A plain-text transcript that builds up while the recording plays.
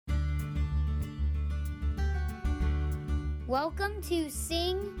Welcome to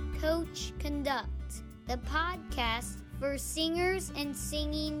Sing, Coach, Conduct, the podcast for singers and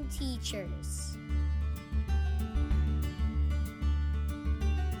singing teachers.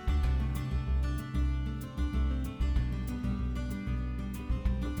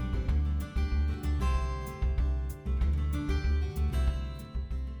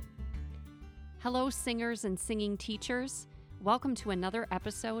 Hello, singers and singing teachers. Welcome to another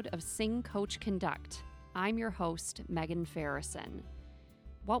episode of Sing, Coach, Conduct. I'm your host, Megan Farrison.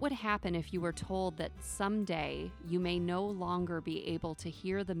 What would happen if you were told that someday you may no longer be able to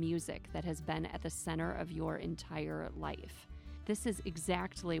hear the music that has been at the center of your entire life? This is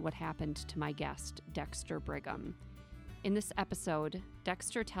exactly what happened to my guest, Dexter Brigham. In this episode,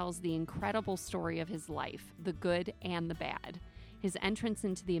 Dexter tells the incredible story of his life, the good and the bad. His entrance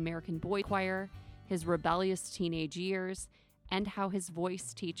into the American Boy Choir, his rebellious teenage years, and how his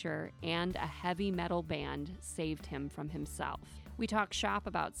voice teacher and a heavy metal band saved him from himself. We talk shop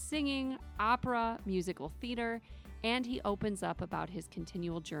about singing, opera, musical theater, and he opens up about his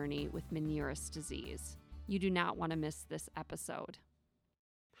continual journey with Meniere's disease. You do not want to miss this episode.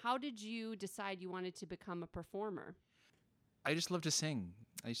 How did you decide you wanted to become a performer? I just love to sing.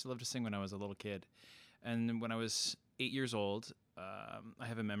 I used to love to sing when I was a little kid. And when I was 8 years old, I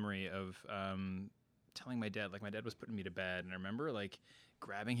have a memory of telling my dad, my dad was putting me to bed, and I remember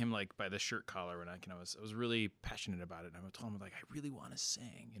grabbing him by the shirt collar when I was really passionate about it, and I told him I really want to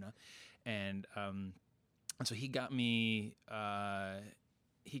sing, and so he got me a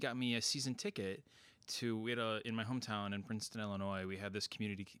season ticket to in my hometown in Princeton, Illinois. We had the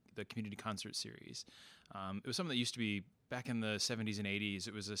community concert series. It was something that used to be back in the 70s and 80s.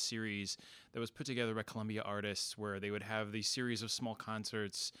 It was a series that was put together by Columbia artists where they would have these series of small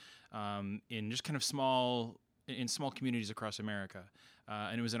concerts in just kind of small communities across America.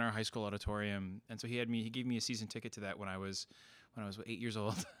 And it was in our high school auditorium. And so he gave me a season ticket to that when I was 8 years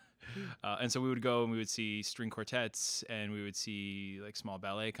old. And so we would go and we would see string quartets and we would see small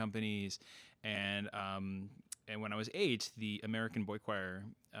ballet companies. And when I was 8, the American Boy Choir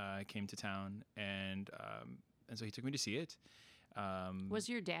came to town, and so he took me to see it. Was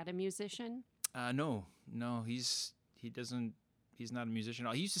your dad a musician? No, he's not a musician.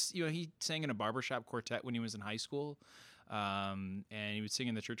 He used to, he sang in a barbershop quartet when he was in high school, and he would sing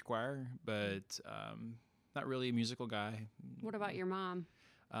in the church choir, but not really a musical guy. What about your mom?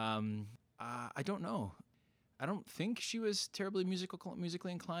 I don't know. I don't think she was terribly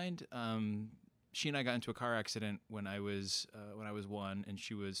musically inclined. She and I got into a car accident when I was 1, and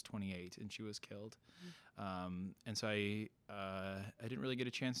she was 28, and she was killed. And so I didn't really get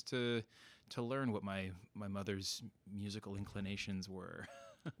a chance to learn what my mother's musical inclinations were.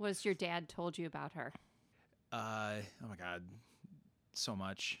 Was your dad told you about her? Oh my God, so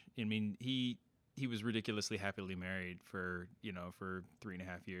much. I mean, he was ridiculously happily married for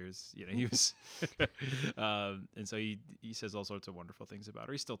 3.5 years. He was, and so he says all sorts of wonderful things about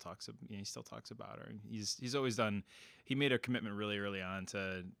her. He still talks about her. And he's always done. He made a commitment really early on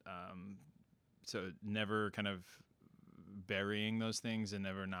to never kind of burying those things and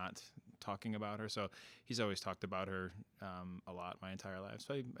never not talking about her. So he's always talked about her a lot my entire life.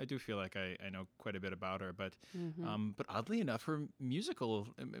 So I do feel like I know quite a bit about her. But but oddly enough, her musical,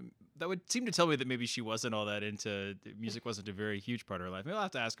 that would seem to tell me that maybe she wasn't all that into music. Wasn't a very huge part of her life. Maybe I'll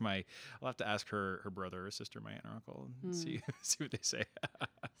have to ask her brother or sister, my aunt or uncle, and see what they say.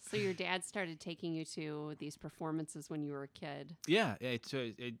 So your dad started taking you to these performances when you were a kid. Yeah, I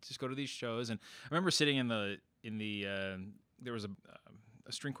just go to these shows, and I remember sitting in the there was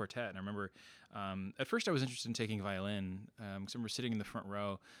a string quartet, and I remember at first I was interested in taking violin because I remember sitting in the front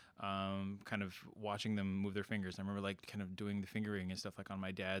row, kind of watching them move their fingers. I remember kind of doing the fingering and stuff on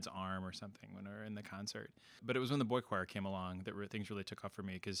my dad's arm or something when we were in the concert. But it was when the boy choir came along that things really took off for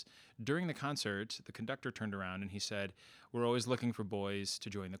me, because during the concert, the conductor turned around and he said, "We're always looking for boys to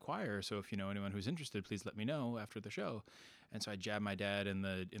join the choir, so if you know anyone who's interested, please let me know after the show." And so I jabbed my dad in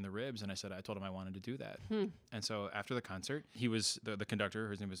the ribs, and I told him I wanted to do that. And so after the concert, he was the conductor.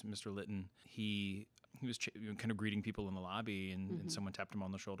 His name was Mr. Litton. He was kind of greeting people in the lobby, and someone tapped him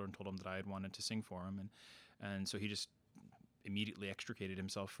on the shoulder and told him that I had wanted to sing for him, and so he just immediately extricated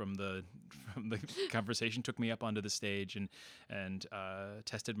himself from the conversation, took me up onto the stage, and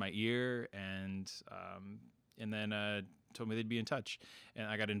tested my ear, and then told me they'd be in touch. And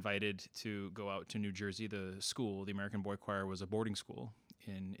I got invited to go out to New Jersey. The American Boy Choir, was a boarding school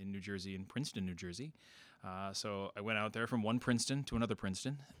in New Jersey, in Princeton, New Jersey. So I went out there from one Princeton to another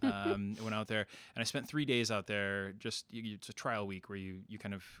Princeton. I went out there, and I spent 3 days out there. It's a trial week where you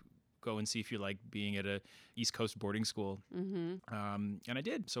kind of go and see if you like being at a East Coast boarding school. And I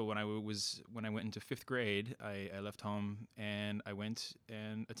did. So when I went into 5th grade, I left home and I went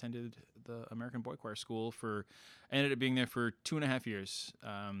and attended the American Boy Choir School I ended up being there for 2.5 years.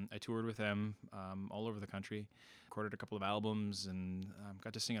 I toured with them all over the country, recorded a couple of albums, and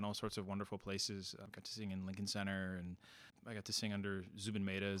got to sing in all sorts of wonderful places. Got to sing in Lincoln Center, and I got to sing under Zubin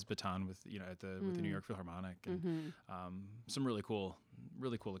Mehta's baton with with the New York Philharmonic, and some really cool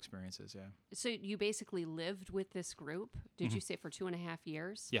experiences. Yeah. So you basically lived with this group, did you say, for 2.5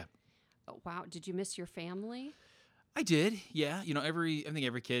 years? Yeah. Oh, wow. Did you miss your family? I did, yeah. I think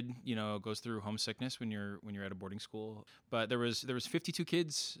every kid, goes through homesickness when you're at a boarding school. But there was 52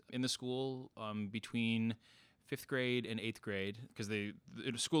 kids in the school between 5th grade and 8th grade, because the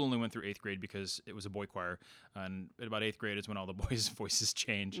school only went through 8th grade because it was a boy choir, and at about 8th grade is when all the boys' voices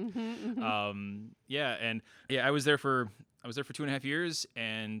change. I was there for 2.5 years,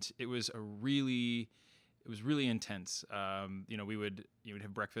 and it was really intense. We would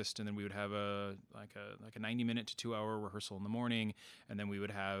have breakfast, and then we would have a 90-minute to 2-hour rehearsal in the morning, and then we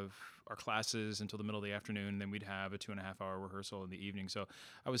would have our classes until the middle of the afternoon, and then we'd have a 2.5-hour rehearsal in the evening. So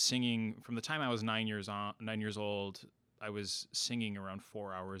I was singing from the time I was 9 years old. I was singing around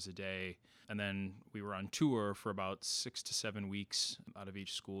 4 hours a day, and then we were on tour for about 6 to 7 weeks out of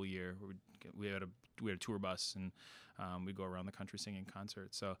each school year. We had a tour bus, and we'd go around the country singing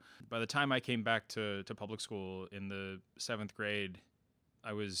concerts. So by the time I came back to public school in the 7th grade,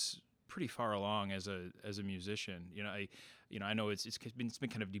 I was pretty far along as a musician. I know it's been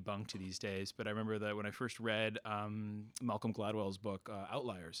kind of debunked these days, but I remember that when I first read Malcolm Gladwell's book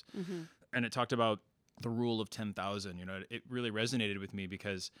Outliers, and it talked about the rule of 10,000. It really resonated with me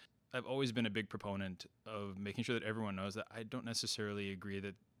because I've always been a big proponent of making sure that everyone knows that I don't necessarily agree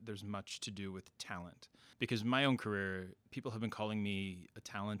that there's much to do with talent. Because in my own career, people have been calling me a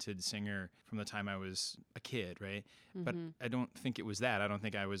talented singer from the time I was a kid, right? But I don't think it was that. I don't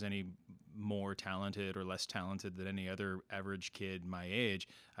think I was any more talented or less talented than any other average kid my age.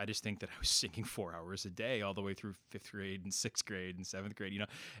 I just think that I was singing 4 hours a day all the way through 5th grade and 6th grade and 7th grade,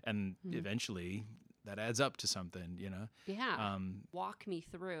 and eventually that adds up to something, Yeah. Walk me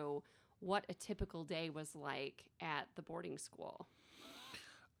through what a typical day was like at the boarding school.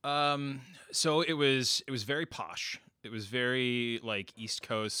 So it was very posh. It was very like East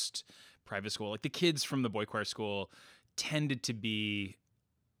Coast private school. Like the kids from the boy choir school tended to be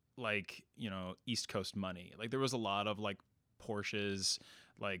like, East Coast money. Like there was a lot of like Porsches,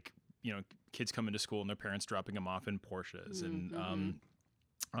 like, kids coming to school and their parents dropping them off in Porsches. And,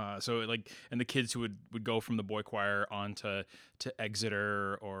 and the kids who would go from the boy choir on to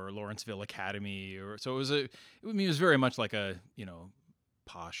Exeter or Lawrenceville Academy, so it was very much like a,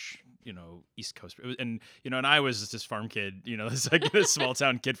 posh, East Coast, and I was this farm kid, this like this small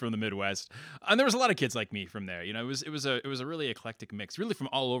town kid from the Midwest, and there was a lot of kids like me from there. It was a really eclectic mix, really from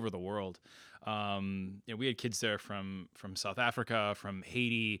all over the world. We had kids there from South Africa, from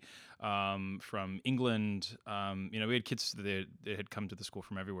Haiti, from England. We had kids that had come to the school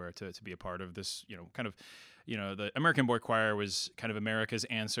from everywhere to be a part of this, kind of. The American Boy Choir was kind of America's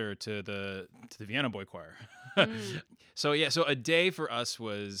answer to the Vienna Boy Choir. So a day for us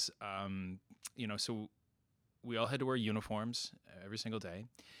was, so we all had to wear uniforms every single day,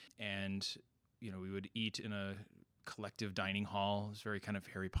 and we would eat in a collective dining hall. It was very kind of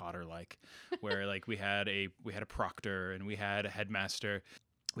Harry Potter like, where like we had a proctor and we had a headmaster.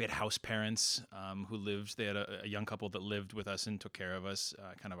 We had house parents who lived. They had a young couple that lived with us and took care of us,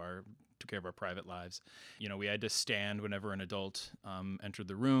 took care of our private lives. We had to stand whenever an adult entered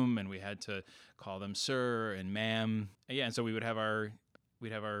the room, and we had to call them sir and ma'am. And so we'd have our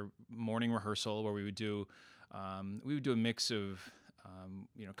morning rehearsal where we would do a mix of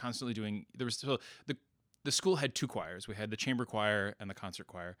constantly doing. The school had 2 choirs. We had the chamber choir and the concert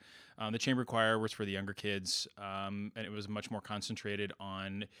choir. The chamber choir was for the younger kids, and it was much more concentrated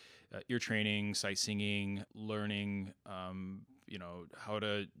on ear training, sight singing, learning, how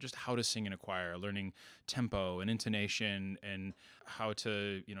to sing in a choir, learning tempo and intonation, and how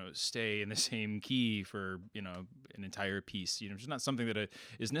to, stay in the same key for, an entire piece. It's not something that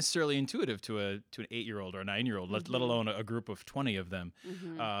is necessarily intuitive to an 8-year-old or a 9-year-old, let alone a group of 20 of them.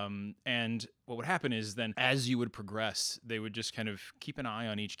 And what would happen is then as you would progress, they would just kind of keep an eye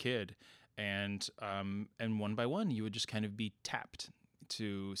on each kid, and one by one you would just kind of be tapped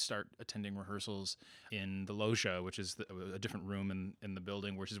to start attending rehearsals in the loggia, which is a different room in the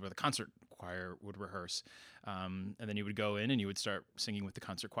building, which is where the concert choir would rehearse. And then you would go in and you would start singing with the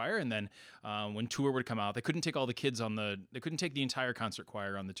concert choir. And then when tour would come out, they couldn't take all the kids they couldn't take the entire concert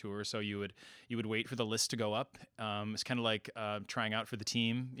choir on the tour. So you would wait for the list to go up. It's kind of like trying out for the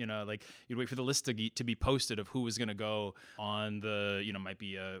team, like you'd wait for the list to be posted of who was going to go on the, might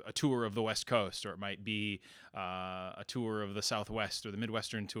be a tour of the West Coast, or it might be a tour of the Southwest or the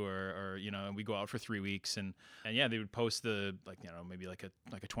Midwestern tour, or, we go out for 3 weeks and yeah, they would post maybe like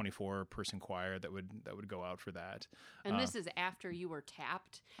a 24 person choir that would go out for that. And this is after you were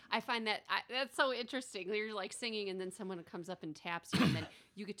tapped. I find that's so interesting. You're like singing and then someone comes up and taps you and then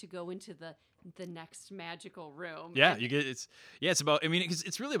you get to go into the next magical room. Yeah, it's about,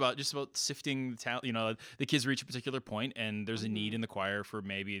 it's really about just about sifting the talent. The kids reach a particular point and there's a need in the choir for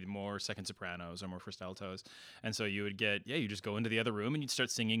maybe more second sopranos or more first altos. And so you would you just go into the other room and you'd start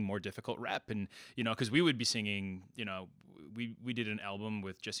singing more difficult rep. And, because we would be singing, we did an album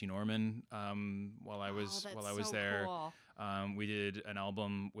with Jesse Norman while I was there. Cool. We did an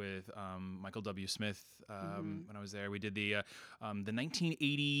album with Michael W. Smith when I was there. We did the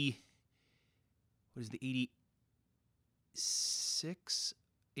 1980, what is the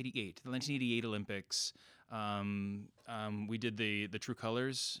 88, the 1988 Olympics. We did the True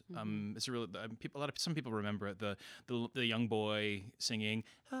Colors. It's a real some people remember it. The young boy singing,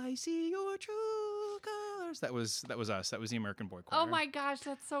 "I see your true colors." That was us. That was the American Boy Choir. Oh my gosh,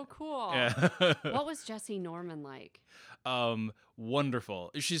 that's so cool. Yeah. What was Jesse Norman like?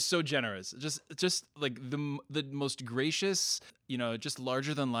 Wonderful. She's so generous. Just like the most gracious, just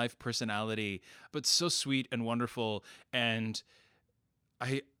larger than life personality, but so sweet and wonderful. And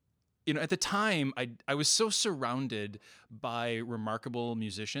at the time, I was so surrounded by remarkable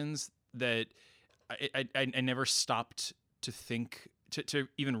musicians that I never stopped to think, to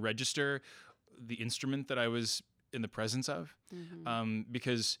even register the instrument that I was in the presence of,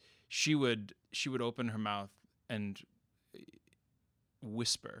 because she would open her mouth and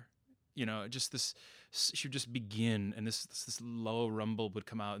whisper, just this. She would just begin, and this low rumble would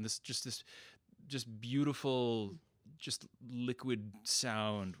come out, and this beautiful, just liquid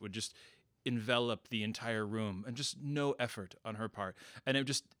sound would just envelop the entire room, and just no effort on her part, and it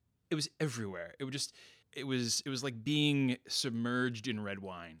was everywhere. It was like being submerged in red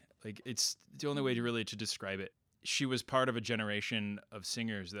wine. Like, it's the only way to describe it. She was part of a generation of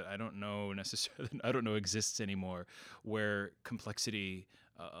singers that I don't know exists anymore, where complexity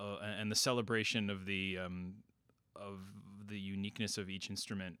and the celebration of the uniqueness of each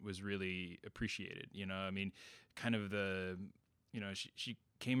instrument was really appreciated. Kind of she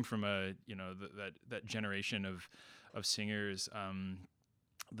came from that generation of singers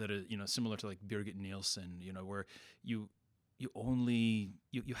that are similar to like Birgit Nilsson, where you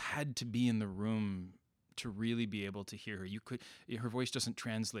had to be in the room to really be able to hear her. Her voice doesn't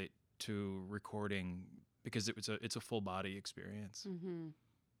translate to recording because it's a full body experience.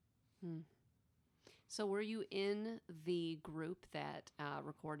 So were you in the group that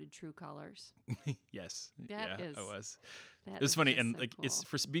recorded True Colors? Yes. I was. It was funny, and so like cool.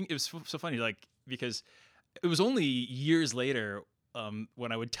 it was so funny, like, because it was only years later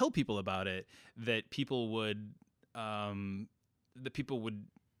when I would tell people about it that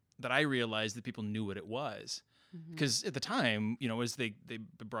I realized that people knew what it was. Because at the time, as they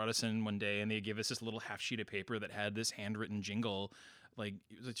brought us in one day and they gave us this little half sheet of paper that had this handwritten jingle, like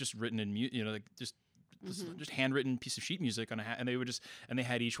it was just written in just handwritten piece of sheet music on and they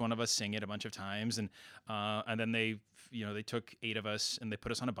had each one of us sing it a bunch of times, and then they took 8 of us and they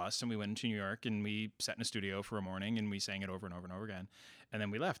put us on a bus and we went into New York and we sat in a studio for a morning and we sang it over and over and over again, and then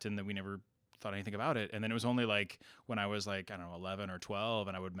we left and then we never thought anything about it. And then it was only like when I was like, I don't know, 11 or 12,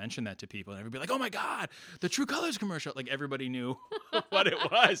 and I would mention that to people and everybody would be like, "Oh my God, the True Colors commercial." Like, everybody knew what it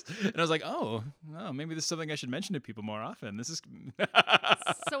was. And I was like, oh, maybe this is something I should mention to people more often. This is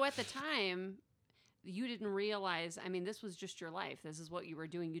So at the time, you didn't realize, this was just your life. This is what you were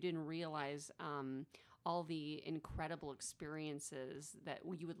doing. You didn't realize all the incredible experiences that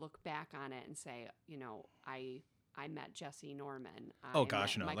you would look back on it and say, I met Jesse Norman. Oh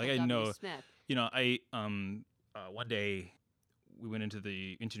gosh, no! Michael Like, I W. know, Smith. one day we went into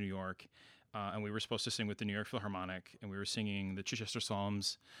New York, and we were supposed to sing with the New York Philharmonic, and we were singing the Chichester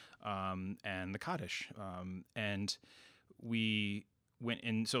Psalms, and the Kaddish, and we went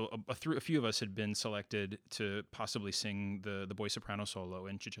in. So a few of us had been selected to possibly sing the boy soprano solo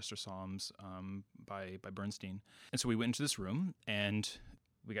in Chichester Psalms by Bernstein, and so we went into this room and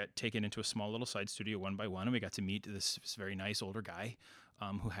we got taken into a small little side studio one by one, and we got to meet this very nice older guy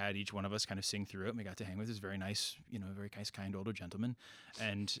who had each one of us kind of sing through it. And we got to hang with this very nice, very nice, kind older gentleman.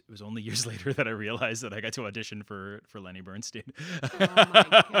 And it was only years later that I realized that I got to audition for Lenny Bernstein. Oh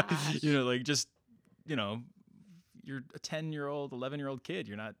my gosh. You're a 10-year-old, 11-year-old kid.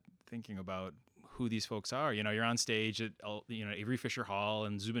 You're not thinking about who these folks are. You're on stage at Avery Fisher Hall,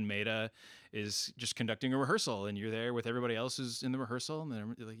 and Zubin Mehta is just conducting a rehearsal, and you're there with everybody else who's in the rehearsal,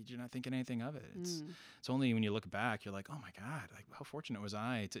 and you're not thinking anything of it. It's only when you look back, you're like, oh my God, like how fortunate was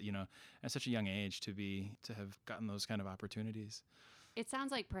I to at such a young age to have gotten those kind of opportunities. It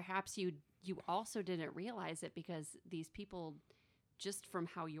sounds like perhaps you also didn't realize it because these people, just from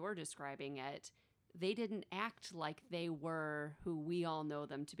how you're describing it, they didn't act like they were who we all know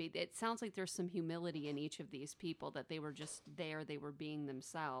them to be. It sounds like there's some humility in each of these people, that they were just there, they were being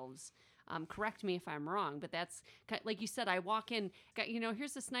themselves. Correct me if I'm wrong, but that's, like you said, I walk in,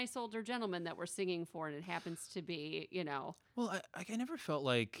 here's this nice older gentleman that we're singing for, and it happens to be, Well, I never felt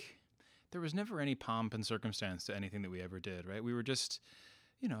like there was never any pomp and circumstance to anything that we ever did, right? We were just,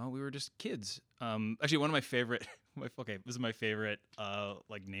 kids. Actually, one of my favorite, this is my favorite,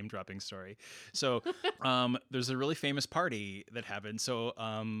 name dropping story. So, there's a really famous party that happened. So,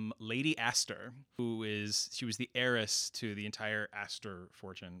 Lady Astor, she was the heiress to the entire Astor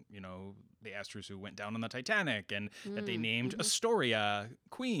fortune, the Astors who went down on the Titanic, and that they named Astoria,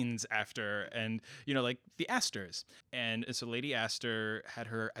 Queens after, and, the Astors. And so Lady Astor had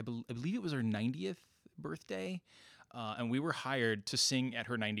her, I believe it was her 90th birthday. And we were hired to sing at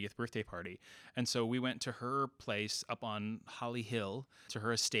her 90th birthday party. And so we went to her place up on Holly Hill, to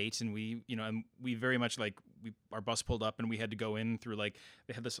her estate. And we very much our bus pulled up, and we had to go in through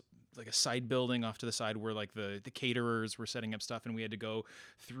they had this a side building off to the side where the caterers were setting up stuff. And we had to go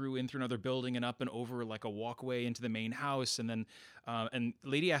through another building and up and over a walkway into the main house. And then, and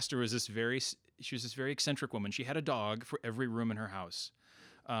Lady Astor was this very eccentric woman. She had a dog for every room in her house.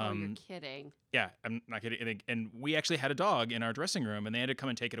 Oh, you're kidding. Yeah, I'm not kidding. And we actually had a dog in our dressing room, and they had to come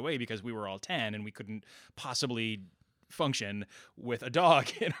and take it away because we were all 10 and we couldn't possibly function with a dog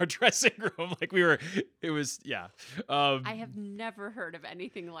in our dressing room. I have never heard of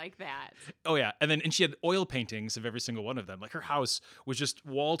anything like that. Oh yeah. And she had oil paintings of every single one of them. Her house was just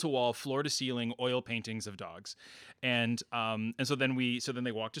wall to wall, floor to ceiling oil paintings of dogs. And so then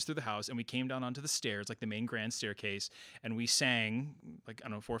they walked us through the house, and we came down onto the stairs, the main grand staircase, and we sang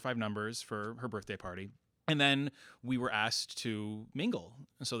 4 or 5 numbers for her birthday party. And then we were asked to mingle.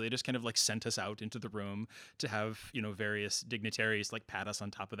 And so they just kind of sent us out into the room to have, various dignitaries pat us on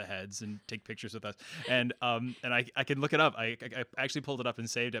top of the heads and take pictures with us. And I can look it up. I actually pulled it up and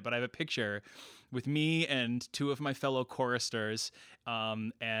saved it, but I have a picture with me and 2 of my fellow choristers.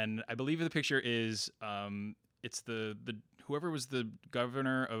 And I believe the picture is, it's the whoever was the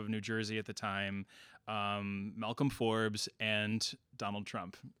governor of New Jersey at the time, Malcolm Forbes and Donald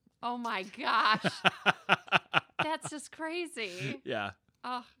Trump. Oh my gosh. That's just crazy. Yeah.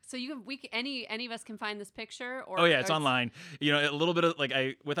 Oh, so any of us can find this picture, or? Oh yeah, it's online. A little bit of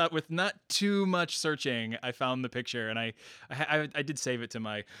with not too much searching, I found the picture, and I did save it to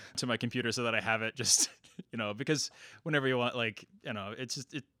my computer so that I have it just because whenever you want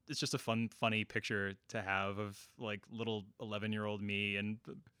it's just a funny picture to have of little 11-year-old me and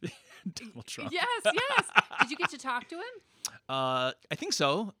Donald Trump. Yes. Did you get to talk to him? I think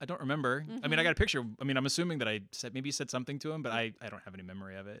so. I don't remember. Mm-hmm. I mean, I got a picture. I mean, I'm assuming that I said something to him, but I don't have any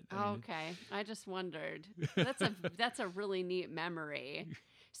memory of it. Okay. I just wondered. That's a really neat memory.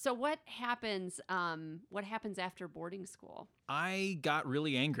 So what happens after boarding school? I got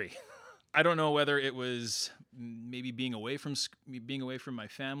really angry. I don't know whether it was maybe being away from my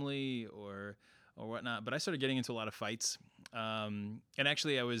family or whatnot, but I started getting into a lot of fights. And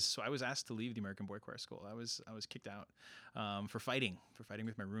actually, I was asked to leave the American Boy Choir School. I was kicked out for fighting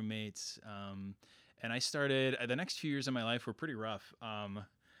with my roommates. And I started the next few years of my life were pretty rough.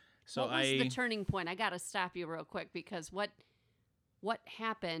 So what was the turning point? I got to stop you real quick because what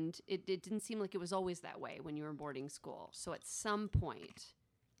happened? It didn't seem like it was always that way when you were in boarding school. So at some point,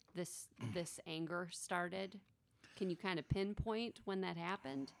 this anger started. Can you kind of pinpoint when that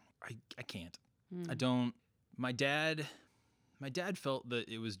happened? I can't. I don't. My dad felt that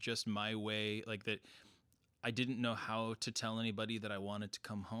it was just my way, that I didn't know how to tell anybody that I wanted to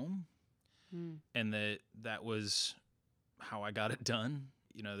come home, and that was how I got it done.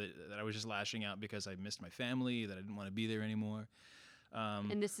 That I was just lashing out because I missed my family, that I didn't want to be there anymore.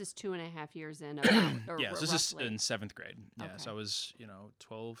 And this is 2.5 years in. Yeah, so this is in 7th grade. Yeah, okay. So I was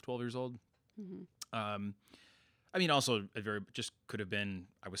 12 years old. Mm-hmm. I mean, also, just could have been,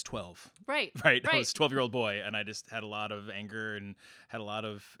 I was 12. Right. I was a 12-year-old boy, and I just had a lot of anger and had a lot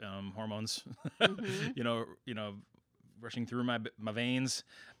of hormones, rushing through my veins.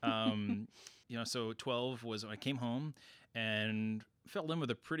 So 12 was when I came home and fell in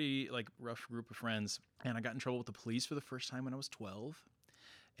with a pretty rough group of friends, and I got in trouble with the police for the first time when I was 12.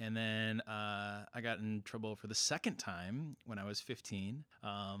 And then I got in trouble for the second time when I was 15.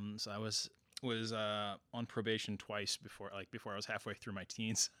 So I was on probation twice before I was halfway through my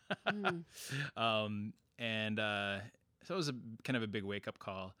teens. So it was kind of a big wake up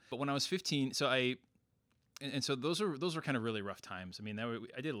call. But when I was 15, so those are kind of really rough times. I mean,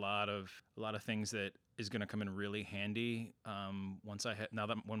 I did a lot of things that is going to come in really handy once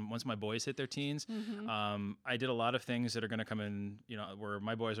my boys hit their teens. I did a lot of things that are going to come in, where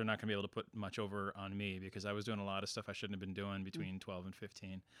my boys are not going to be able to put much over on me, because I was doing a lot of stuff I shouldn't have been doing between 12 and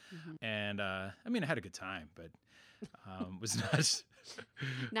 15. And I had a good time, but was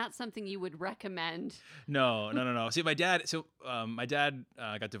not something you would recommend. No. See, my dad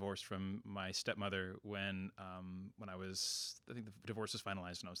got divorced from my stepmother when I think the divorce was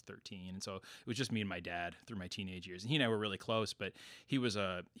finalized when I was 13, and so it was just me and my dad through my teenage years. And he and I were really close, but he was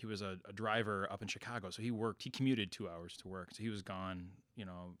a driver up in Chicago, so he commuted 2 hours to work, so he was gone,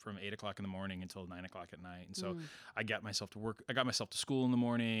 from 8 o'clock in the morning until 9 o'clock at night. And so I got myself to work. I got myself to school in the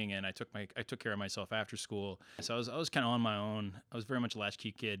morning, and I took care of myself after school. So I was kind of on my own. I was very much a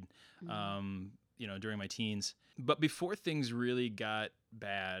latchkey kid, during my teens. But before things really got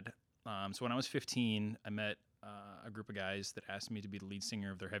bad, so when I was 15, I met a group of guys that asked me to be the lead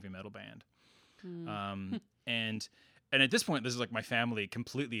singer of their heavy metal band. And at this point, this is my family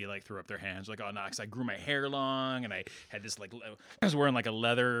completely threw up their hands, oh no, 'cause I grew my hair long, and I had this I was wearing a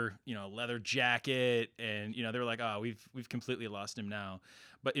leather jacket, and they were like, oh, we've completely lost him now.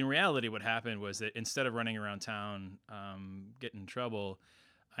 But in reality, what happened was that instead of running around town getting in trouble,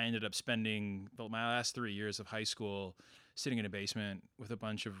 I ended up spending my last 3 years of high school sitting in a basement with a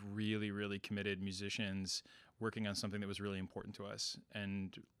bunch of really, really committed musicians working on something that was really important to us,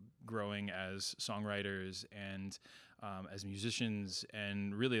 and growing as songwriters and as musicians.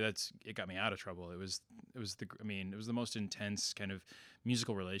 And really, it got me out of trouble. It was the most intense kind of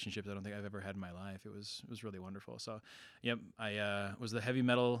musical relationship that I don't think I've ever had in my life. It was really wonderful. So, yep, I was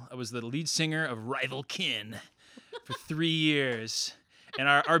the lead singer of Rival Kin for 3 years. And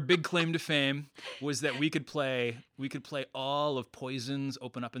our big claim to fame was that we could play all of Poison's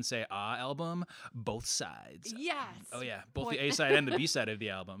Open Up and Say Ah album, both sides. Yes. Oh yeah, both the A side and the B side of the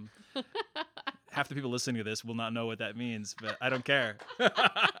album. Half the people listening to this will not know what that means, but I don't care.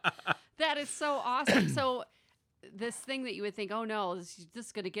 That is so awesome. So this thing that you would think, oh no, this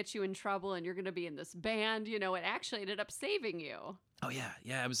is going to get you in trouble and you're going to be in this band, it actually ended up saving you. Oh yeah,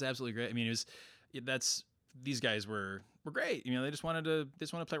 it was absolutely great. I mean, these guys were great. They just wanted to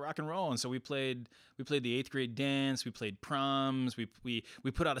play rock and roll, and so we played the 8th grade dance. We played proms. We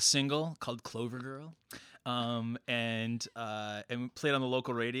put out a single called Clover Girl, and we played on the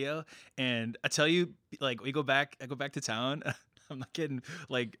local radio. And I tell you, I go back to town. I'm not kidding.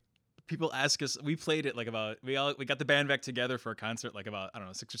 People ask us. We played it we got the band back together for a concert about, I don't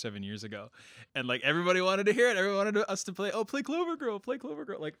know, 6 or 7 years ago, and everybody wanted to hear it. Everyone wanted us to play. Oh, play Clover Girl, play Clover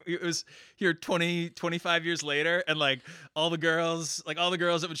Girl. It was here 25 years later, and all the girls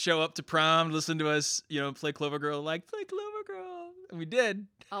that would show up to prom to listen to us, play Clover Girl, play Clover Girl, and we did.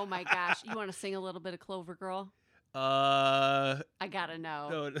 Oh my gosh, you want to sing a little bit of Clover Girl? I gotta know.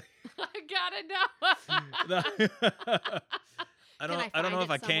 No. I gotta know. I don't know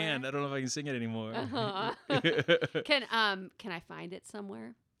if I can. I don't know if I can sing it anymore. Can I find it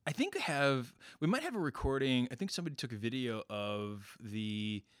somewhere? I think we might have a recording. I think somebody took a video of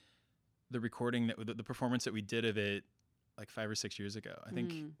the recording the performance that we did of it 5 or 6 years ago. I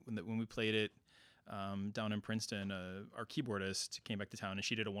think when we played it down in Princeton, our keyboardist came back to town and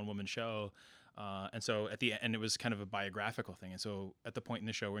she did a one-woman show. And so at the end, it was kind of a biographical thing. And so at the point in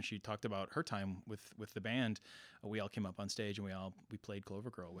the show when she talked about her time with the band, we all came up on stage and we played Clover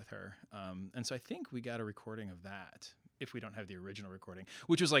Girl with her. And so I think we got a recording of that, if we don't have the original recording,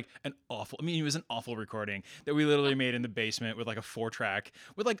 which was it was an awful recording that we literally made in the basement with a 4-track,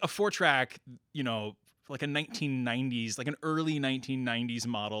 a 1990s, an early 1990s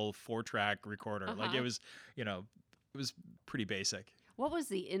model 4-track recorder. It was pretty basic. What was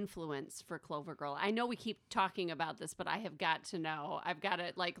the influence for Clover Girl? I know we keep talking about this, but I have got to know. I've got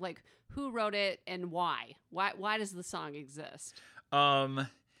to who wrote it and why? Why does the song exist? Well,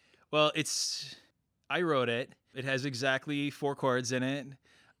 I wrote it. It has exactly 4 chords in it.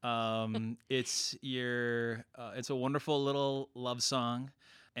 It's a wonderful little love song.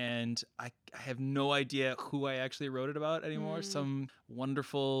 And I have no idea who I actually wrote it about anymore. Some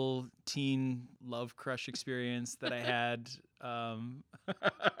wonderful teen love crush experience that I had.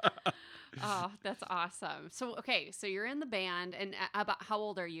 Oh, that's awesome. So, okay, so you're in the band, and about how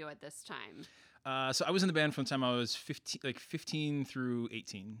old are you at this time? So I was in the band from the time I was 15 through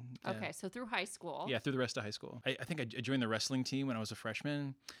 18. Yeah. Okay, so through high school. Yeah, through the rest of high school. I think I joined the wrestling team when I was a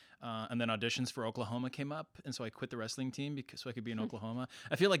freshman, and then auditions for Oklahoma came up, and so I quit the wrestling team so I could be in Oklahoma.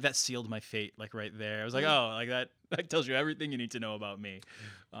 I feel like that sealed my fate, like right there. I was like, oh, like that tells you everything you need to know about me.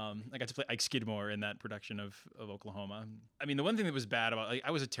 I got to play Ike Skidmore in that production of Oklahoma. I mean, the one thing that was bad about, like,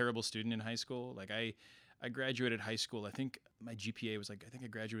 I was a terrible student in high school. Like I graduated high school. I think my GPA was like, I think I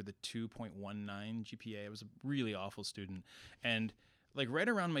graduated with a 2.19 GPA. I was a really awful student. And like right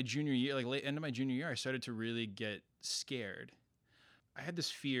around my junior year, like late end of my junior year, I started to really get scared. I had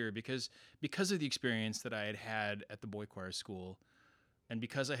this fear because of the experience that I had had at the boy choir school, and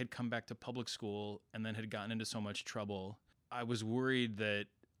because I had come back to public school and then had gotten into so much trouble, I was worried that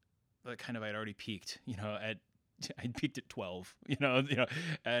kind of I'd already peaked, I peaked at 12, and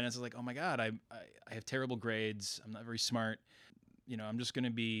it's like, oh my God, I have terrible grades. I'm not very smart. I'm just going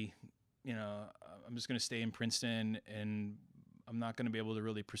to be, I'm just going to stay in Princeton, and I'm not going to be able to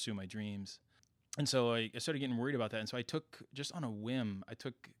really pursue my dreams. And so I started getting worried about that. And so I took, just on a whim,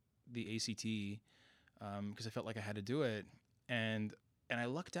 the ACT because I felt like I had to do it. And I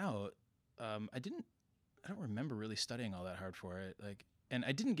lucked out. I don't remember really studying all that hard for it. And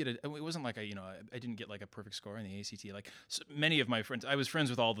I didn't get it wasn't like I didn't get like a perfect score in the ACT. Like so many of my friends, I was friends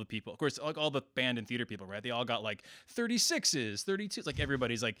with all the people. Of course, like all the band and theater people, right? They all got like 36s, 32s. Like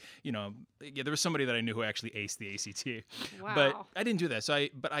everybody's like, there was somebody that I knew who actually aced the ACT. Wow. But I didn't do that. So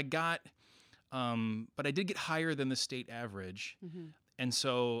but I did get higher than the state average. Mm-hmm. And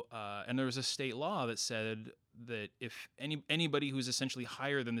so, and there was a state law that said that if anybody who's essentially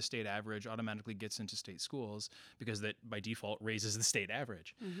higher than the state average automatically gets into state schools, because that by default raises the state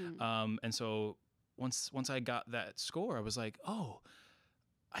average. Mm-hmm. And so once I got that score, I was like, oh,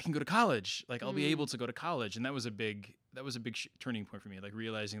 I can go to college. Like I'll be able to go to college. And that was a big turning point for me, like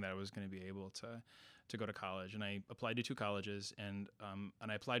realizing that I was going to be able to go to college. And I applied to 2 colleges, and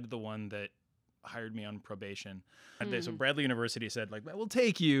I applied to the one that hired me on probation. So Bradley University said, like, we'll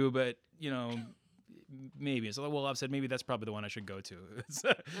take you, but maybe. So I've said maybe that's probably the one I should go to.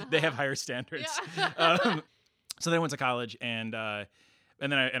 They have higher standards. Yeah. So then I went to college, and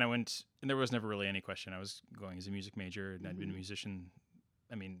then I went, and there was never really any question. I was going as a music major, and I'd been a musician.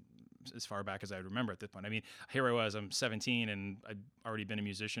 I mean, as far back as I remember at this point. I mean, here I was, I'm 17, and I'd already been a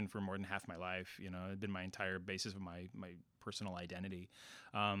musician for more than half my life. It'd been my entire basis of my personal identity.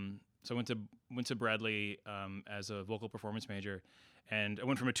 So I went to Bradley as a vocal performance major, and I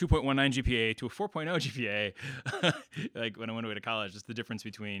went from a 2.19 GPA to a 4.0 GPA. Like when I went away to college, just the difference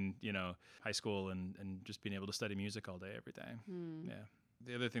between high school and just being able to study music all day, every day. Yeah.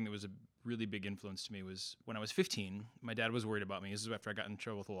 The other thing that was a really big influence to me was when I was 15, my dad was worried about me. This is after I got in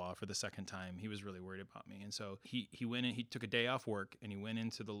trouble with the law for the second time. He was really worried about me. And so he went in, he took a day off work, and he went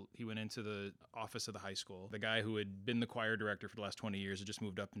into the office of the high school. The guy who had been the choir director for the last 20 years had just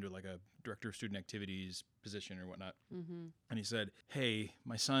moved up into like a director of student activities position or whatnot. Mm-hmm. And he said, hey,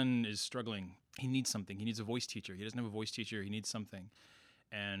 my son is struggling. He needs something. He needs a voice teacher. He doesn't have a voice teacher. He needs something.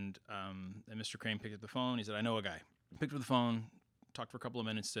 And Mr. Crane picked up the phone. He said, I know a guy. Picked up the phone, talked for a couple of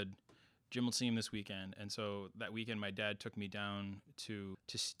minutes, said, Jim will see him this weekend. And so that weekend, my dad took me down to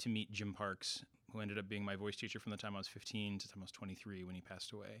meet Jim Parks, who ended up being my voice teacher from the time I was 15 to the time I was 23 when he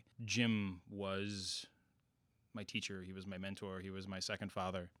passed away. Jim was my teacher. He was my mentor. He was my second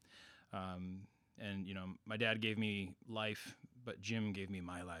father. And, my dad gave me life, but Jim gave me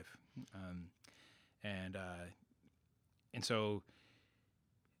my life. And so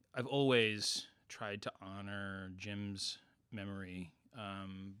I've always tried to honor Jim's memory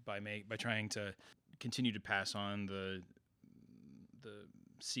by trying to continue to pass on the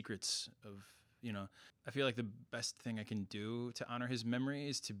secrets of I feel like the best thing I can do to honor his memory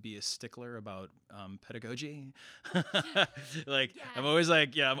is to be a stickler about pedagogy. Like yes. I'm always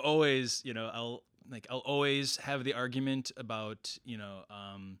like I'll always have the argument about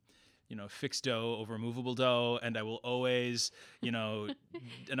fixed dough over movable dough, and I will always,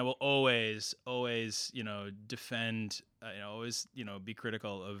 always defend, always, be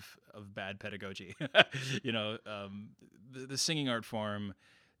critical of bad pedagogy. The singing art form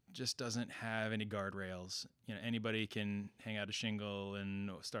just doesn't have any guardrails. Anybody can hang out a shingle and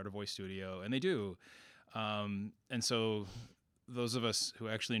start a voice studio, and they do. And so those of us who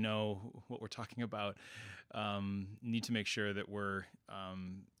actually know what we're talking about need to make sure that we're,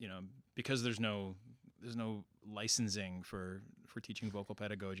 because there's no licensing for teaching vocal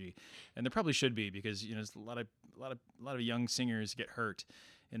pedagogy, and there probably should be, because there's a lot of young singers get hurt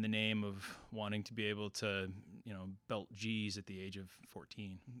in the name of wanting to be able to belt G's at the age of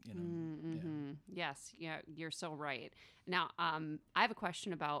 14. Yes, yeah, you're so right. Now, I have a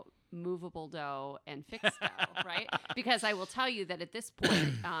question about movable dough and fixed dough, right? Because I will tell you that at this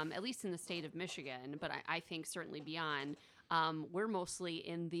point, at least in the state of Michigan, but I think certainly beyond, we're mostly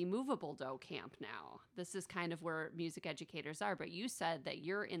in the movable dough camp now. This is kind of where music educators are. But you said that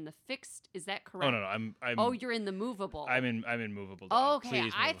you're in the fixed. Is that correct? Oh no, I'm. Oh, you're in the movable. I'm in movable dough. Oh, okay,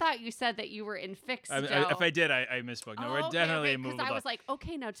 Please, I thought you said that you were in fixed dough. If I did, I misspoke. No, we're definitely in movable dough. Because I was like,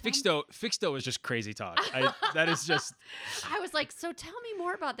 okay, now fixed dough is just crazy talk. That is just. I was like, so tell me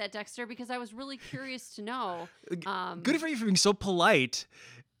more about that, Dexter, because I was really curious to know. Good for you for being so polite.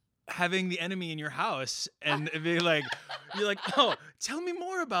 Having the enemy in your house and being like, you're like, oh, tell me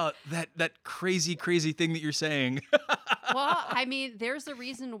more about that crazy thing that you're saying. Well, I mean, there's a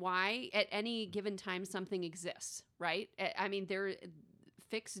reason why at any given time something exists, right? I mean,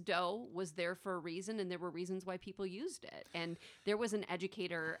 fixed dough was there for a reason, and there were reasons why people used it. And there was an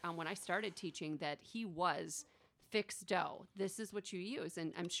educator when I started teaching that he was fixed dough. This is what you use.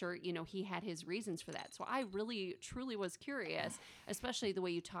 And I'm sure, he had his reasons for that. So I really, truly was curious, especially the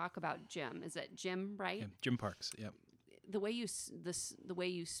way you talk about Jim. Is it Jim, right? Yeah, Jim Parks. Yep. The way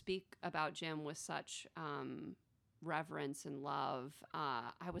you speak about Jim with such reverence and love,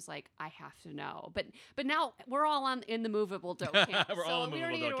 I was like, I have to know. But now we're all in the movable dough camp. We're all in the movable dough camp. We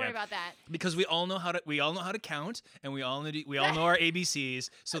don't need to worry about that. Because we all know how to count, and we all know our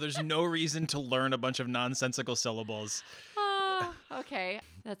ABCs. So there's no reason to learn a bunch of nonsensical syllables. Okay,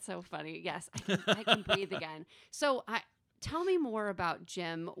 that's so funny. Yes, I can breathe again. So tell me more about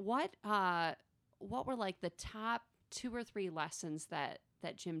Jim. What were like the top 2 or 3 lessons that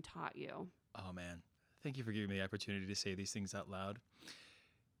Jim taught you? Oh man. Thank you for giving me the opportunity to say these things out loud.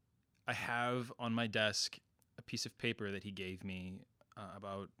 I have on my desk a piece of paper that he gave me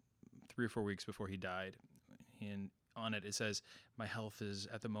about 3 or 4 weeks before he died. And on it says, my health is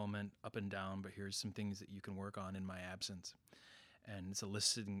at the moment up and down, but here's some things that you can work on in my absence. And it's a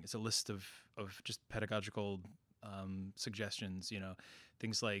list of just pedagogical suggestions,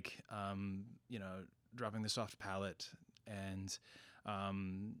 things like, dropping the soft palate and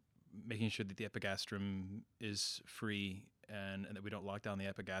making sure that the epigastrum is free and that we don't lock down the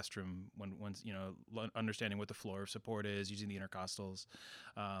epigastrum once understanding what the floor of support is, using the intercostals,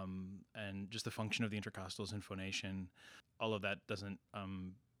 and just the function of the intercostals and phonation. All of that doesn't,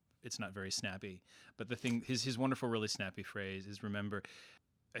 it's not very snappy. But the thing, his wonderful, really snappy phrase is, remember,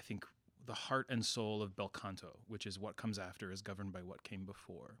 I think the heart and soul of bel canto, which is what comes after, is governed by what came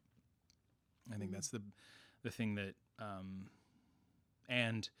before. I think that's the thing that,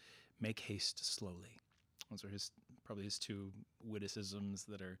 and make haste slowly. Those are probably his 2 witticisms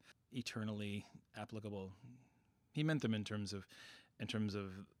that are eternally applicable. He meant them in terms of,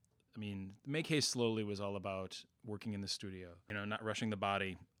 I mean, make haste slowly was all about working in the studio, not rushing the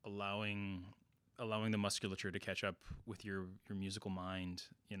body, allowing the musculature to catch up with your musical mind,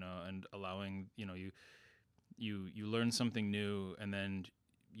 and allowing, you learn something new, and then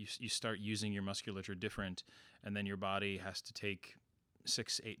you start using your musculature different, and then your body has to take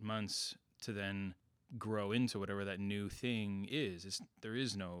 6-8 months to then grow into whatever that new thing is. There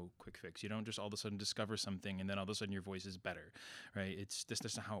is no quick fix. You don't just all of a sudden discover something and then all of a sudden your voice is better, right?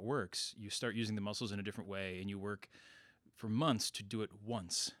 That's not how it works. You start using the muscles in a different way, and you work for months to do it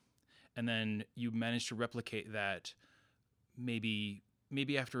once, and then you manage to replicate that. Maybe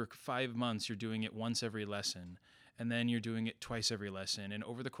after 5 months you're doing it once every lesson, and then you're doing it twice every lesson. And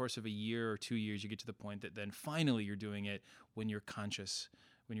over the course of a year or 2 years, you get to the point that then finally you're doing it when you're conscious,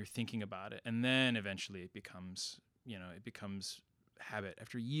 when you're thinking about it. And then eventually it becomes habit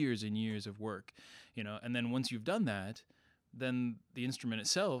after years and years of work, And then once you've done that, then the instrument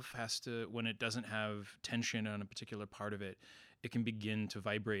itself has to, when it doesn't have tension on a particular part of it, it can begin to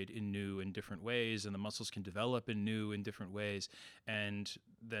vibrate in new and different ways, and the muscles can develop in new and different ways. And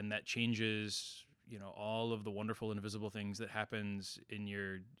then that changes all of the wonderful invisible things that happens in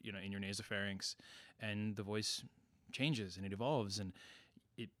your nasopharynx, and the voice changes and it evolves. And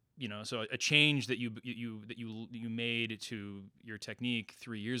it, so a change that you made to your technique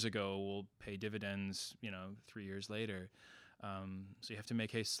 3 years ago will pay dividends, 3 years later. So you have to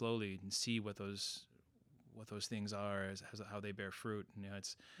make haste slowly and see what those things are, as how they bear fruit. And,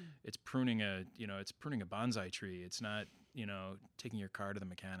 it's pruning a bonsai tree. It's not, taking your car to the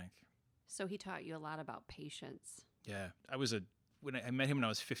mechanic. So he taught you a lot about patience. Yeah. When I met him when I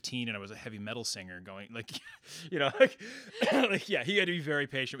was 15, and I was a heavy metal singer going he had to be very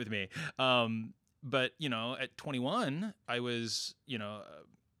patient with me. but at 21, I was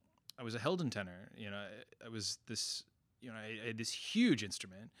I was a Helden tenor. I was this. I had this huge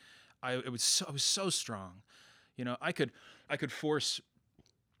instrument. I was so strong. I could force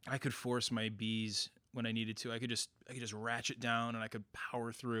my B's when I needed to. I could just ratchet down, and I could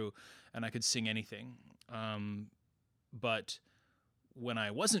power through, and I could sing anything. But when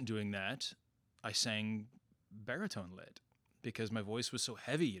I wasn't doing that, I sang baritone lit because my voice was so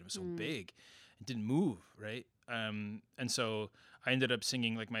heavy and it was so big. It didn't move, right? And so I ended up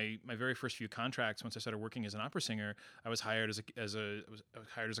singing like my very first few contracts. Once I started working as an opera singer, I was hired as a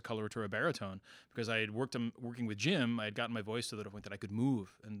coloratura baritone because I had working with Jim. I had gotten my voice to the point that I could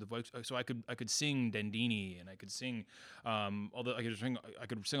move, and the voice, so I could sing Dendini, and I could sing I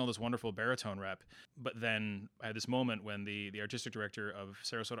could sing all this wonderful baritone rep. But then I had this moment when the artistic director of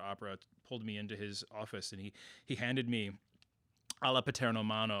Sarasota Opera pulled me into his office, and he handed me Alla Paterno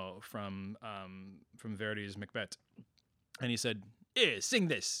Mano from Verdi's Macbeth. And he said, sing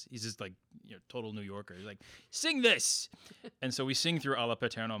this. He's just like, total New Yorker. He's like, sing this. And so we sing through Alla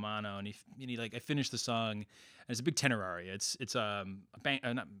Paterno Mano, and I finished the song, and it's a big tenor aria. It's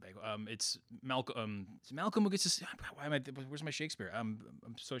Malcolm. It's Malcolm who gets this. Where's my Shakespeare? I'm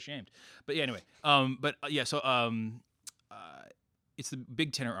so ashamed. But yeah, anyway. It's the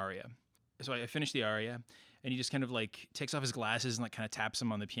big tenor aria. So I finished the aria, and he just kind of like takes off his glasses and like kind of taps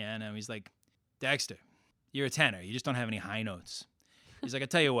him on the piano. And he's like, Dexter, you're a tenor. You just don't have any high notes. He's like, I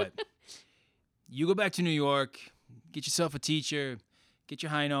tell you what, you go back to New York, get yourself a teacher, get your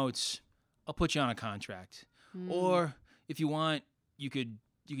high notes. I'll put you on a contract. Or if you want, you could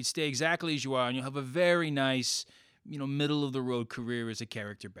stay exactly as you are, and you'll have a very nice, middle of the road career as a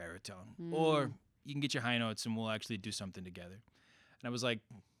character baritone. Or you can get your high notes, and we'll actually do something together. And I was like,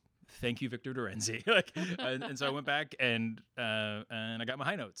 thank you, Victor Dorenzi. And so I went back and I got my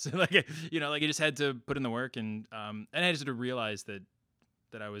high notes. I just had to put in the work, and I had to sort of realize that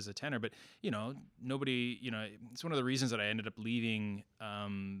I was a tenor. But nobody. It's one of the reasons that I ended up leaving.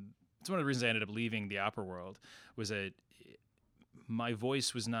 It's one of the reasons I ended up leaving the opera world was that my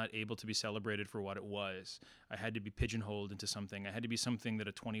voice was not able to be celebrated for what it was. I had to be pigeonholed into something. I had to be something that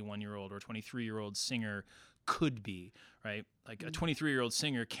a 21-year-old or 23-year-old singer could be, right? Like a 23-year-old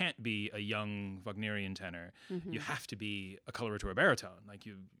singer can't be a young Wagnerian tenor. You have to be a coloratura baritone,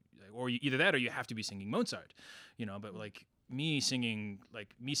 either that or you have to be singing Mozart, But like me singing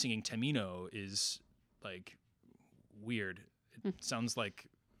Tamino is like weird. It sounds like,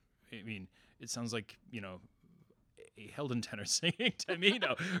 it sounds like a Helden tenor singing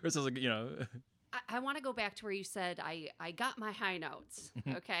Tamino, or it sounds like I want to go back to where you said I got my high notes.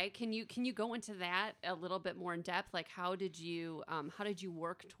 Okay, can you go into that a little bit more in depth? Like how did you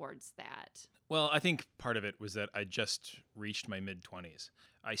work towards that? Well, I think part of it was that I just reached my mid-20s.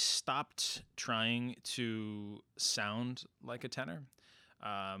 I stopped trying to sound like a tenor.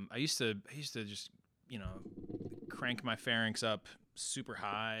 I used to just crank my pharynx up super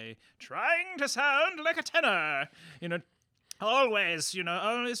high, trying to sound like a tenor. Always,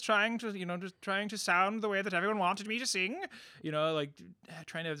 always trying to sound the way that everyone wanted me to sing, like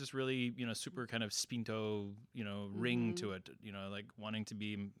trying to have this really, super kind of spinto, ring to it, like wanting to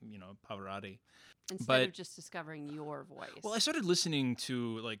be, Pavarotti. Instead of just discovering your voice. Well, I started listening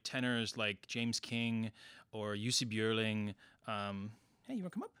to like tenors like James King or Jussi Björling. Hey, you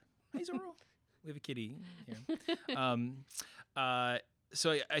want to come up? Hey, Zorro. We have a kitty here.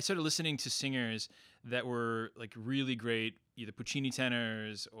 So I started listening to singers that were like really great, either Puccini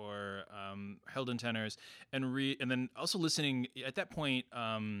tenors or Helden tenors, and then also listening at that point.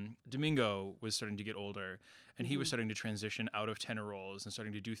 Domingo was starting to get older, and he was starting to transition out of tenor roles and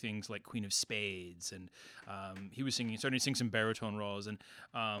starting to do things like Queen of Spades, and he was starting to sing some baritone roles, and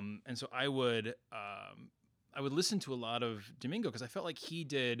so I would listen to a lot of Domingo because I felt like he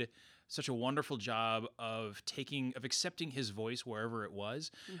did such a wonderful job of accepting his voice wherever it was.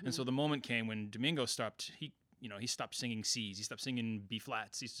 And so the moment came when Domingo stopped. He stopped singing C's. He stopped singing B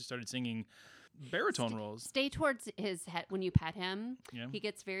flats. He just started singing baritone roles. Stay towards his head when you pet him. Yeah. He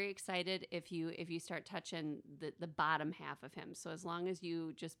gets very excited if you start touching the bottom half of him. So as long as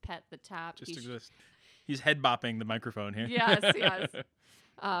you just pet the top, he's head bopping the microphone here. Yes.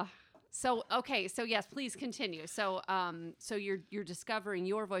 So yes, please continue. So you're discovering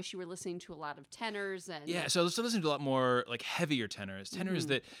your voice. You were listening to a lot of tenors and so listening to a lot more like heavier tenors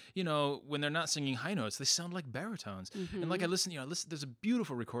that when they're not singing high notes, they sound like baritones. And like I listen. There's a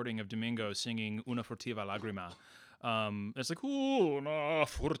beautiful recording of Domingo singing Una furtiva lagrima. It's like una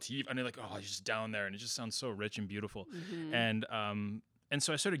furtiva, and you're like, oh, he's just down there, and it just sounds so rich and beautiful. And And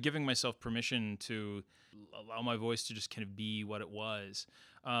so I started giving myself permission to allow my voice to just kind of be what it was.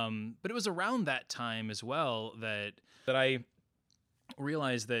 But it was around that time as well that I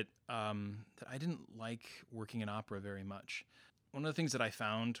realized that that I didn't like working in opera very much. One of the things that I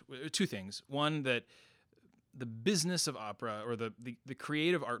found, two things. One, that the business of opera, or the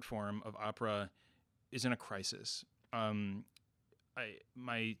creative art form of opera, is in a crisis.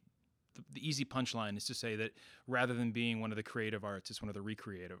 The easy punchline is to say that rather than being one of the creative arts, it's one of the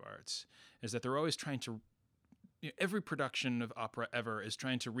recreative arts. Is that they're always trying to, every production of opera ever is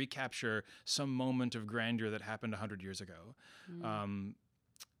trying to recapture some moment of grandeur that happened 100 years ago.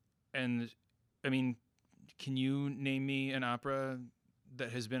 And I mean, can you name me an opera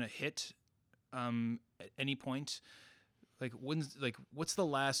that has been a hit at any point? Like, what's the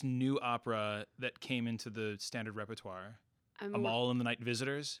last new opera that came into the standard repertoire? Amal and the Night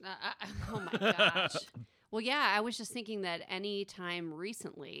Visitors? Oh my gosh. Well, yeah, I was just thinking that any time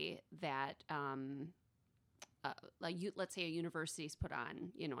recently that, let's say a university's put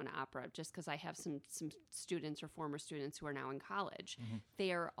on, an opera, just because I have some students or former students who are now in college,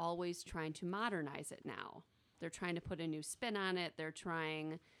 they are always trying to modernize it now. They're trying to put a new spin on it. They're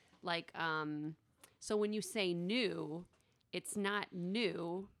trying, so when you say new, it's not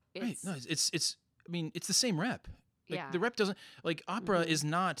new. It's, right. No, it's. I mean, it's the same rep. Like, yeah. The rep doesn't, opera is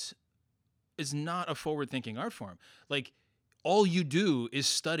not a forward-thinking art form. Like, all you do is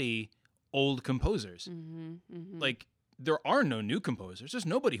study old composers. Like, there are no new composers. There's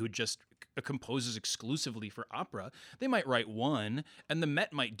nobody who just composes exclusively for opera. They might write one, and the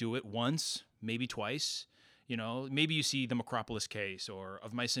Met might do it once, maybe twice. Maybe you see the Macropolis Case, or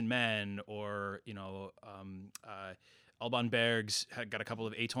Of Mice and Men, or Alban Berg's got a couple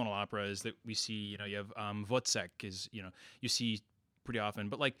of atonal operas that we see. You have Wozzeck is, you see pretty often.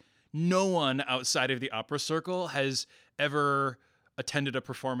 But no one outside of the opera circle has ever attended a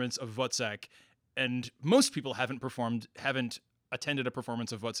performance of Wozzeck, and most people haven't attended a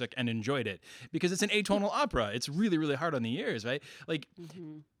performance of Wozzeck and enjoyed it because it's an atonal opera. It's really, really hard on the ears, right?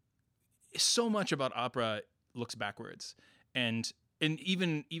 So much about opera looks backwards, and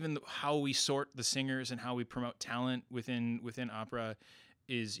even how we sort the singers and how we promote talent within opera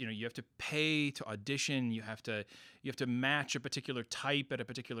is, you have to pay to audition. You have to match a particular type at a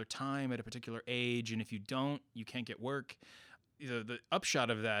particular time at a particular age, and if you don't, you can't get work. The upshot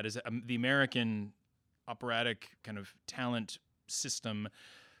of that is that the American operatic kind of talent system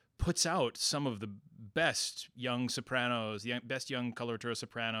puts out some of the best young sopranos, the best young coloratura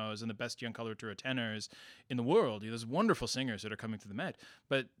sopranos, and the best young coloratura tenors in the world. There's wonderful singers that are coming to the Met,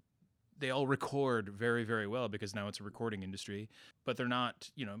 but they all record very, very well because now it's a recording industry. But they're not,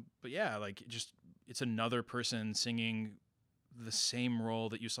 but yeah, it's another person singing the same role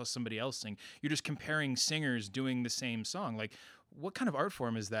that you saw somebody else sing. You're just comparing singers doing the same song. What kind of art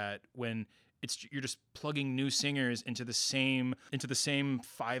form is that when you're just plugging new singers into the same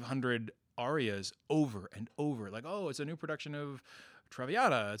 500 arias over and over? It's a new production of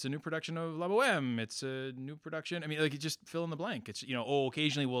Traviata. It's a new production of La Boheme. It's a new production. I mean, you just fill in the blank. It's,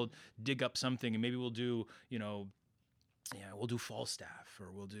 occasionally we'll dig up something and maybe we'll do, we'll do Falstaff,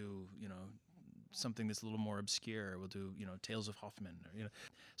 or we'll do, something that's a little more obscure. We'll do, Tales of Hoffmann, or,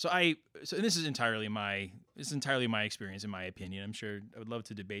 So this is entirely my experience, in my opinion. I'm sure I would love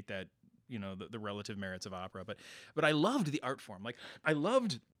to debate that, the relative merits of opera, but I loved the art form. I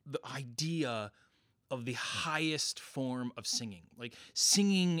loved the idea of the highest form of singing,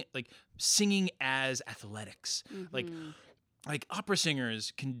 singing as athletics. Opera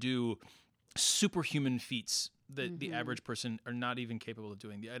singers can do superhuman feats that the average person are not even capable of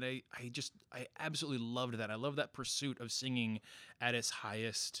doing. And I absolutely loved that. I love that pursuit of singing at its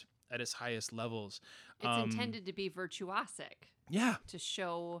highest levels. It's intended to be virtuosic. Yeah. To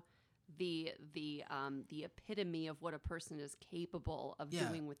show the epitome of what a person is capable of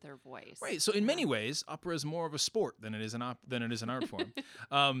doing with their voice. Right. So in many ways, opera is more of a sport than it is an art form.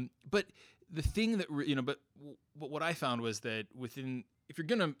 But the thing that but what I found was that if you're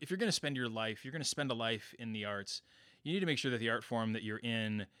gonna spend your life, you're gonna spend a life in the arts, you need to make sure that the art form that you're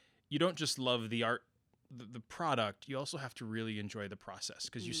in, you don't just love the art, the product, you also have to really enjoy the process,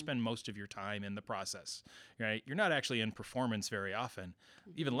 because you spend most of your time in the process, right? You're not actually in performance very often,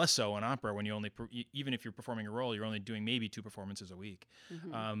 even less so in opera, when even if you're performing a role, you're only doing maybe 2 performances a week.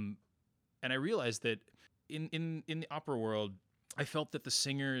 And I realized that in the opera world, I felt that the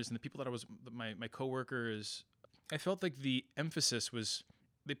singers and the people that I was, my coworkers, I felt like the emphasis was,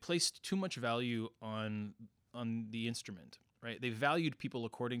 they placed too much value on the instrument. Right? They valued people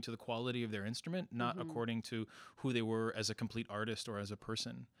according to the quality of their instrument, not according to who they were as a complete artist or as a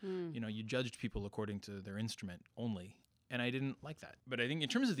person. You judged people according to their instrument only. and I didn't like that. But I think in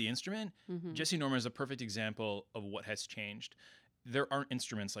terms of the instrument, Mm-hmm. Jesse Norman is a perfect example of what has changed. There aren't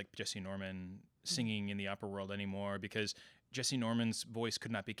instruments like Jesse Norman singing in the opera world anymore because Jesse Norman's voice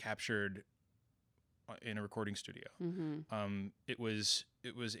could not be captured in a recording studio. Mm-hmm. It was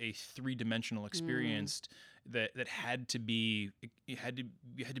a 3-dimensional experience that had to be you had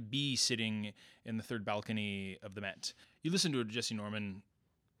to be sitting in the third balcony of the Met. You listen to a Jesse Norman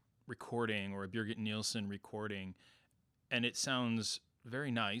recording or a Birgit Nielsen recording, and it sounds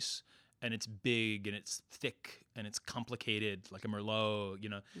very nice, and it's big and it's thick and it's complicated like a Merlot,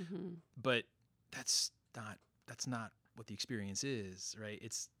 Mm-hmm. but that's not what the experience is, right?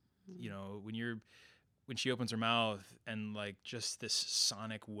 It's when she opens her mouth and like just this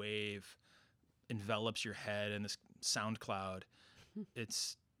sonic wave envelops your head and this sound cloud,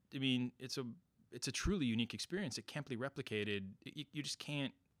 it's a truly unique experience. It can't be replicated. You just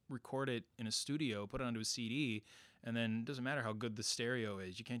can't record it in a studio, put it onto a CD, and then it doesn't matter how good the stereo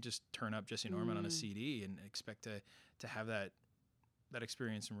is. You can't just turn up Jesse Norman on a CD and expect to have that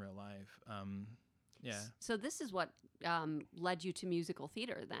experience in real life. Yeah. So this is what led you to musical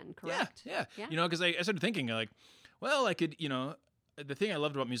theater then, correct? Yeah. Yeah. Because I started thinking like, well, I could, the thing I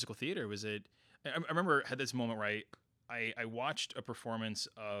loved about musical theater was I remember I had this moment where I watched a performance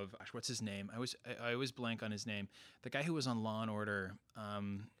of, what's his name? I always blank on his name. The guy who was on Law and Order.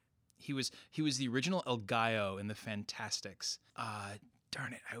 He was the original El Gallo in the Fantastics.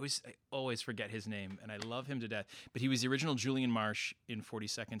 Darn it, I always forget his name, and I love him to death. But he was the original Julian Marsh in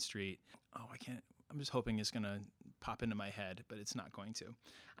 42nd Street. Oh, I can't. I'm just hoping it's gonna pop into my head, but it's not going to.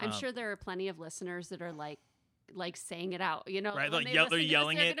 I'm sure there are plenty of listeners that are like saying it out, right? when Like they they're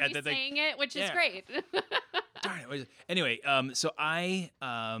yelling they're it gonna be saying it, which is great. Darn it. Anyway, so I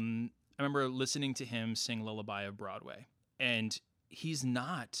remember listening to him sing Lullaby of Broadway, and he's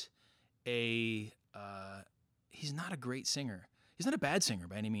not a great singer. He's not a bad singer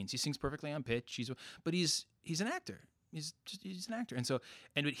by any means. He sings perfectly on pitch. But he's an actor. He's an actor.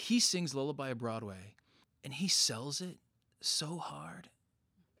 But he sings Lullaby of Broadway, and he sells it so hard.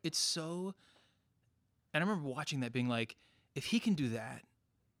 It's so. And I remember watching that, being like, if he can do that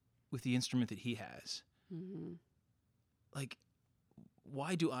with the instrument that he has, Mm-hmm. like,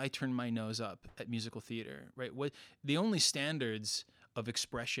 why do I turn my nose up at musical theater, right? What the only standards of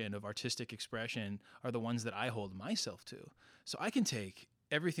expression, of artistic expression, are the ones that I hold myself to. So I can take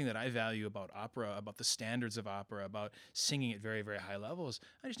everything that I value about opera, about the standards of opera, about singing at very, very high levels.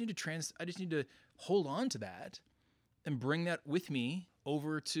 I just need to hold on to that and bring that with me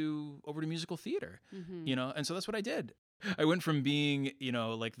over to musical theater. Mm-hmm. And so that's what I did. I went from being,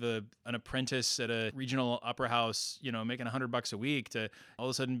 like an apprentice at a regional opera house, making $100 a week, to all of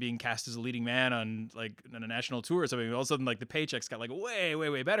a sudden being cast as a leading man on a national tour or something. All of a sudden, like, the paychecks got like way, way,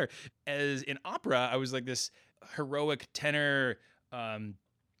 way better. As in opera, I was like this heroic tenor,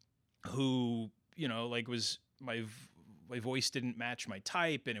 who, was my voice didn't match my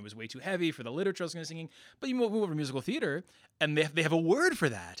type, and it was way too heavy for the literature I was going to singing. But you move over to musical theater, and they have a word for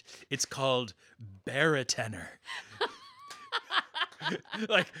that. It's called baritone.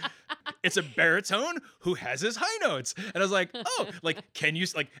 Like, it's a baritone who has his high notes. And I was like, oh, like, can you,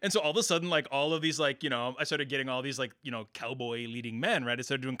 like, and so all of a sudden, like, all of these, like, I started getting all these, like, cowboy leading men, right? I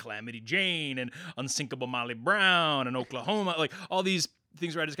started doing Calamity Jane and Unsinkable Molly Brown and Oklahoma, like, all these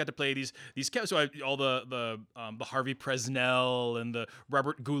things where I just got to play these so all the Harvey Presnell and the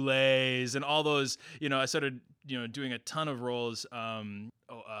Robert Goulets and all those, I started, doing a ton of roles.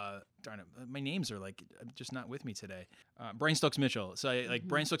 Darn it, my names are like just not with me today. Brian Stokes Mitchell. So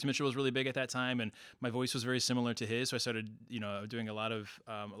Brian Stokes Mitchell was really big at that time, and my voice was very similar to his. So I started, doing a lot of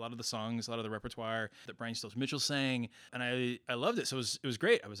the songs, a lot of the repertoire that Brian Stokes Mitchell sang, and I loved it. So it was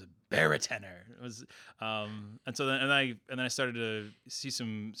great. I was a baritone. It was, and so then I started to see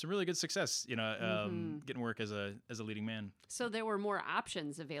some really good success, getting work as a leading man. So there were more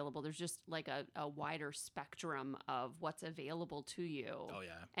options available. There's just like a wider spectrum of what's available to you. Oh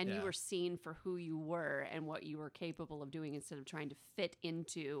yeah, and you were seen for who you were and what you were capable of doing, instead of trying to fit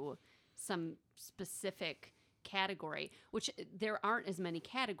into some specific category, which there aren't as many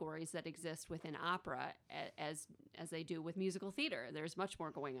categories that exist within opera as they do with musical theater. There's much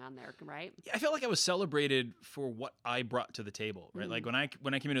more going on there, right? Yeah, I felt like I was celebrated for what I brought to the table, right? Like when I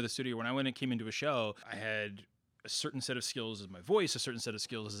came into the studio, when I came into a show, I had a certain set of skills as my voice, a certain set of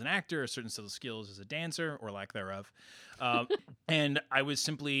skills as an actor, a certain set of skills as a dancer, or lack thereof. And I was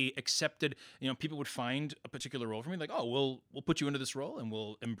simply accepted. People would find a particular role for me, like, oh, we'll put you into this role, and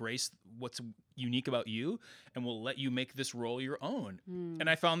we'll embrace what's unique about you, and we'll let you make this role your own. And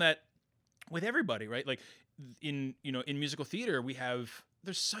I found that with everybody, right? Like in musical theater,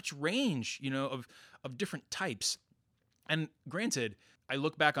 there's such range, of different types. And granted, I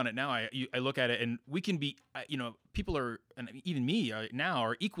look back on it now. I look at it, and we can be, people are, and even me now,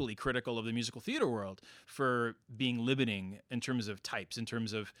 are equally critical of the musical theater world for being limiting in terms of types, in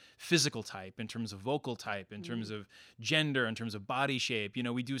terms of physical type, in terms of vocal type, in terms of gender, in terms of body shape.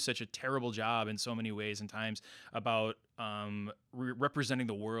 We do such a terrible job in so many ways and times about representing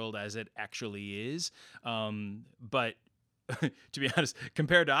the world as it actually is. But to be honest,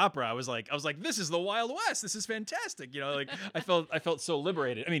 compared to opera, I was like, this is the Wild West. This is fantastic. I felt so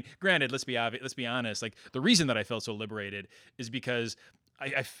liberated. I mean, granted, let's be honest. Like, the reason that I felt so liberated is because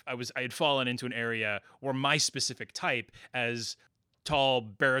I had fallen into an area where my specific type, as tall,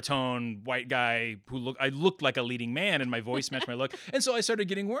 baritone, white guy I looked like a leading man, and my voice matched my look, and so I started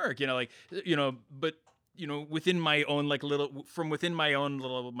getting work. But within my own my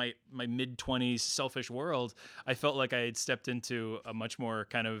mid-20s selfish world, I felt like I had stepped into a much more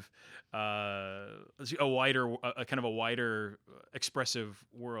kind of a wider expressive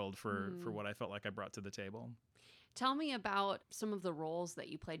world for what I felt like I brought to the table. Tell me about some of the roles that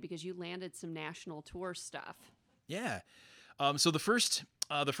you played, because you landed some national tour stuff. Yeah. So the first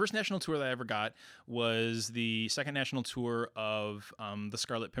national tour that I ever got was the second national tour of The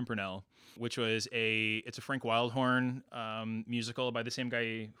Scarlet Pimpernel, which was it's a Frank Wildhorn musical by the same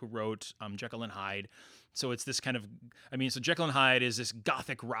guy who wrote Jekyll and Hyde. So it's this kind of, so Jekyll and Hyde is this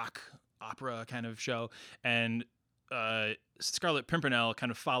gothic rock opera kind of show, and Scarlet Pimpernel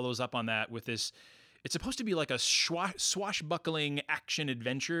kind of follows up on that with this. It's supposed to be like a swashbuckling action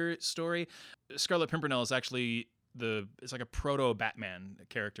adventure story. Scarlet Pimpernel is actually it's like a proto Batman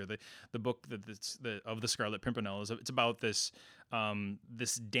character. The book of the Scarlet Pimpernel it's about this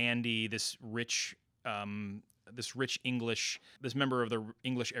dandy, this rich member of the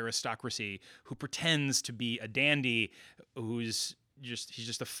English aristocracy who pretends to be a dandy, he's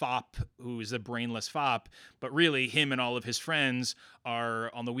just a fop, who's a brainless fop, but really him and all of his friends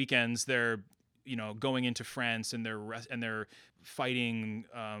are, on the weekends, they're going into France, and they're fighting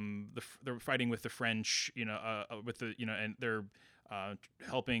they're fighting with the French, and they're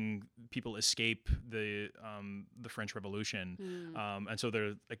helping people escape the French Revolution. And so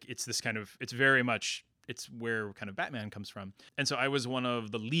they're like, it's where kind of Batman comes from. And so I was one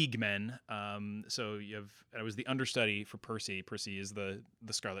of the League men. I was the understudy for Percy. Percy is the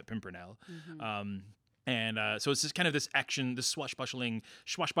Scarlet Pimpernel. And so it's just kind of this swashbuckling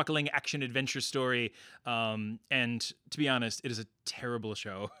action adventure story. And to be honest, it is a terrible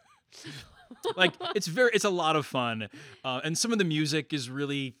show. Like, it's a lot of fun. And some of the music is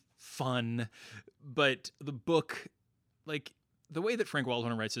really fun, but the book, like, the way that Frank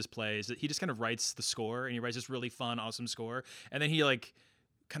Wildhorn writes his plays, that he just kind of writes the score, and he writes this really fun, awesome score. And then he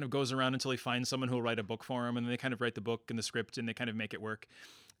kind of goes around until he finds someone who will write a book for him. And then they kind of write the book and the script, and they kind of make it work.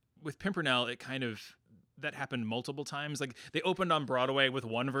 With Pimpernel, that happened multiple times. Like, they opened on Broadway with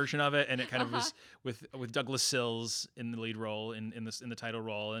one version of it, and it kind of was with Douglas Sills in the lead role, in the title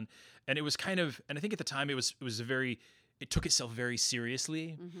role, and it was kind of, and I think at the time it took itself very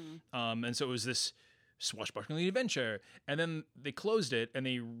seriously, and so it was this swashbuckling adventure, and then they closed it and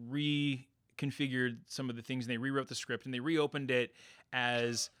they reconfigured some of the things, and they rewrote the script, and they reopened it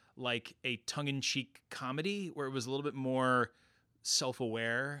as like a tongue-in-cheek comedy where it was a little bit more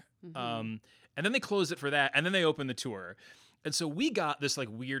self-aware. And then they closed it for that, and then they opened the tour. And so we got this like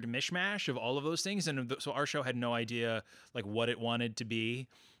weird mishmash of all of those things, and so our show had no idea like what it wanted to be.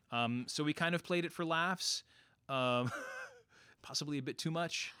 So we kind of played it for laughs, possibly a bit too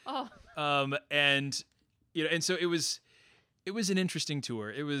much. And so it was an interesting tour.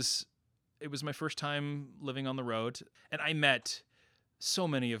 It was my first time living on the road, and I met so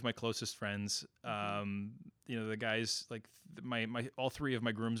many of my closest friends. The guys, like my all three of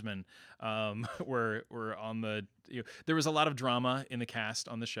my groomsmen were on the. There was a lot of drama in the cast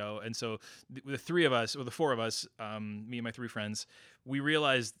on the show, and so the three of us, or the four of us, me and my three friends, we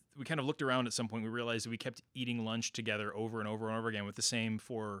kind of looked around at some point. We realized that we kept eating lunch together over and over and over again with the same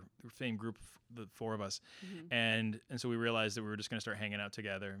group, the four of us, and so we realized that we were just going to start hanging out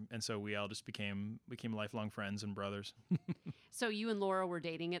together, and so we all just became lifelong friends and brothers. So you and Laura were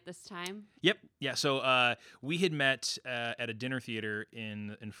dating at this time? Yep. Yeah. So we had met at a dinner theater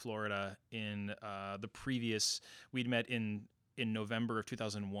in Florida we'd met in November of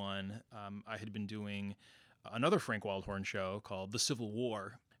 2001. I had been doing another Frank Wildhorn show called The Civil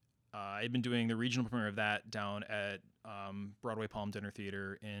War. I had been doing the regional premiere of that down at Broadway Palm Dinner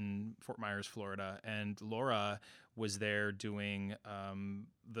Theater in Fort Myers, Florida. And Laura was there doing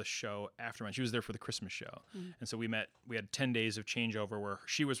the show after mine. She was there for the Christmas show. And so we met. We had 10 days of changeover where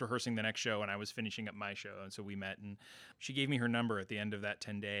she was rehearsing the next show and I was finishing up my show. And so we met, and she gave me her number at the end of that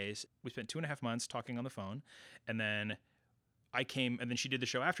 10 days. We spent 2.5 months talking on the phone. And then I came, and then she did the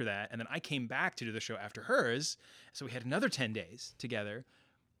show after that, and then I came back to do the show after hers. So we had another 10 days together,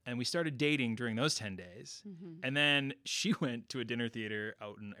 and we started dating during those 10 days. And then she went to a dinner theater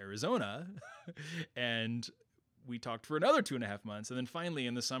out in Arizona, and we talked for another 2.5 months. And then finally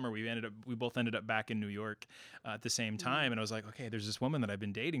in the summer, we both ended up back in New York at the same time. And I was like, okay, there's this woman that I've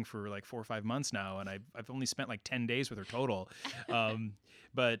been dating for like 4 or 5 months now. And I've only spent like 10 days with her total.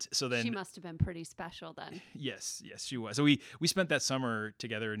 But so then she must have been pretty special then. Yes, she was. So we spent that summer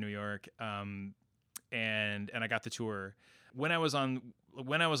together in New York. And I got the tour. When I was on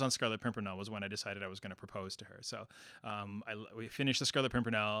Scarlet Pimpernel was when I decided I was going to propose to her. So we finished the Scarlet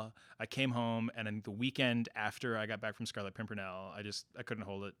Pimpernel. I came home, and then the weekend after I got back from Scarlet Pimpernel, I couldn't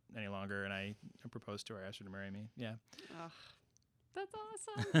hold it any longer, and I proposed to her. I asked her to marry me. Yeah. Oh, that's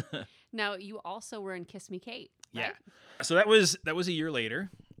awesome. Now you also were in Kiss Me Kate. Right? Yeah. So that was a year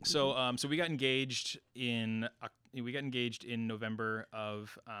later. So so we got engaged in November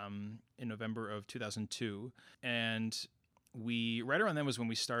of 2002, and we right around then was when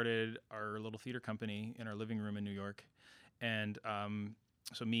we started our little theater company in our living room in New York. And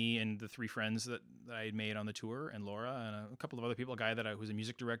so me and the 3 friends that I had made on the tour, and Laura and a couple of other people, a guy who was a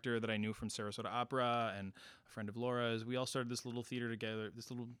music director that I knew from Sarasota Opera, and a friend of Laura's, we all started this little theater together, this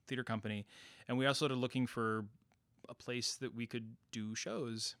little theater company. And we all started looking for a place that we could do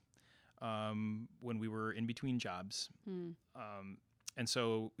shows when we were in between jobs. And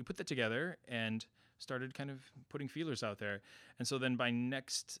so we put that together and started kind of putting feelers out there. And so then by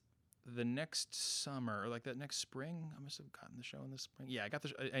the next summer, or like that next spring, I must have gotten the show in the spring. Yeah,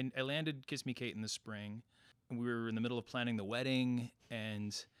 I landed Kiss Me Kate in the spring. We were in the middle of planning the wedding,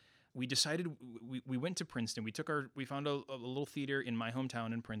 and we decided we went to Princeton. We found a little theater in my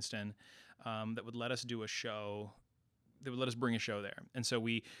hometown in Princeton that would let us do a show, that would let us bring a show there. And so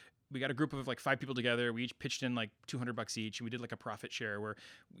we got a group of like 5 people together. We each pitched in like $200 each, and we did like a profit share where,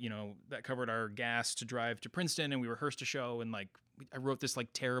 that covered our gas to drive to Princeton, and we rehearsed a show. And like, I wrote this like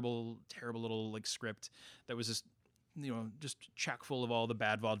terrible little like script that was just, just chock full of all the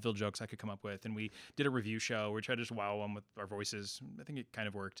bad vaudeville jokes I could come up with. And we did a review show where we tried to just wow them with our voices. I think it kind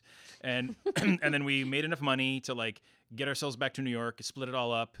of worked. And and then we made enough money to like get ourselves back to New York, split it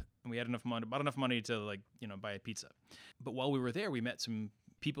all up, and we had bought enough money to like, buy a pizza. But while we were there, we met some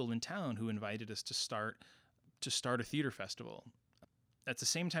people in town who invited us to start a theater festival. At the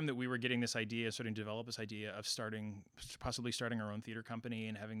same time that we were getting this idea, starting to develop this idea of possibly starting our own theater company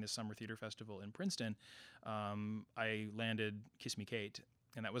and having this summer theater festival in Princeton, I landed Kiss Me Kate,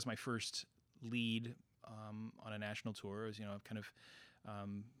 and that was my first lead on a national tour. It was,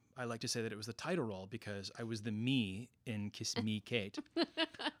 I like to say that it was the title role because I was the me in Kiss Me Kate.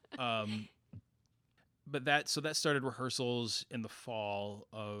 But that started rehearsals in the fall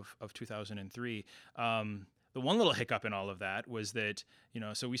of 2003. The one little hiccup in all of that was that,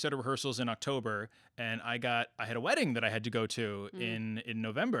 so we started rehearsals in October, and I had a wedding that I had to go to in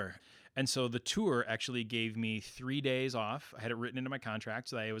November. And so the tour actually gave me 3 days off. I had it written into my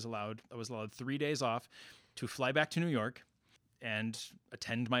contract that I was allowed 3 days off to fly back to New York and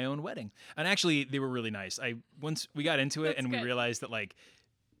attend my own wedding. And actually, they were really nice. Once we got into it, we realized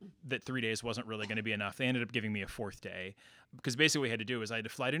that 3 days wasn't really going to be enough. They ended up giving me a 4th day, because basically what we had to do is I had to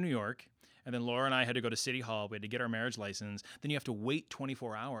fly to New York, and then Laura and I had to go to City Hall. We had to get our marriage license. Then you have to wait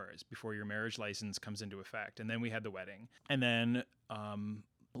 24 hours before your marriage license comes into effect. And then we had the wedding. And then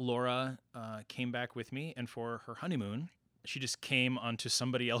Laura came back with me, and for her honeymoon, she just came onto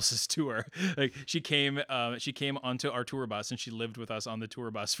somebody else's tour. Like she came onto our tour bus, and she lived with us on the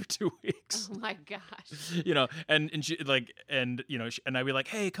tour bus for 2 weeks. Oh my gosh. And she and I'd be like,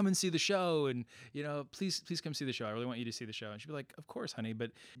 hey, come and see the show. And, please come see the show. I really want you to see the show. And she'd be like, of course, honey,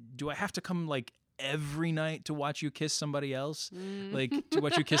 but do I have to come like every night to watch you kiss somebody else? Like to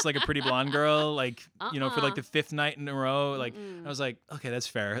watch you kiss like a pretty blonde girl, like, for like the 5th night in a row. Like I was like, okay, that's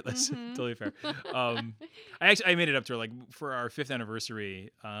fair. That's totally fair. I made it up to her, like for our 5th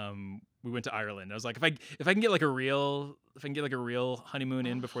anniversary. We went to Ireland. I was like, if I can get like a real honeymoon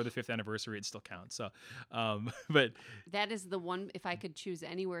in before the 5th anniversary, it still counts. So, but that is the one. If I could choose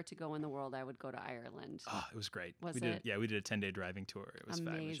anywhere to go in the world, I would go to Ireland. Oh, it was great. We did a 10-day driving tour. It was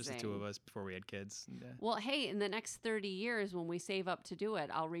fabulous. Just the 2 of us before we had kids. Yeah. Well, hey, in the next 30 years, when we save up to do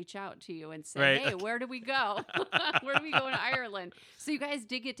it, I'll reach out to you and say, right. Hey, where do we go? Where do we go in Ireland? So you guys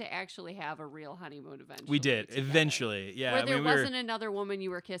did get to actually have a real honeymoon eventually. We did together. Eventually, yeah. Where there wasn't another woman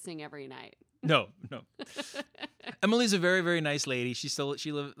you were kissing every night. No. Emily's a very, very nice lady. She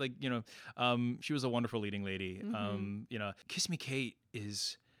lived like, she was a wonderful leading lady. Kiss Me Kate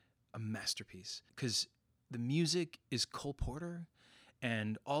is a masterpiece because the music is Cole Porter,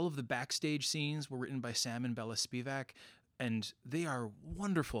 and all of the backstage scenes were written by Sam and Bella Spivak. and they are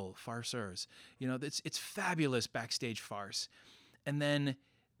wonderful farceurs. You know, it's fabulous backstage farce. And then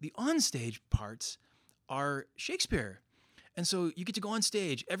the onstage parts are Shakespeare. And so you get to go on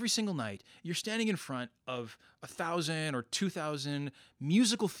stage every single night. You're standing in front of 1,000 or 2,000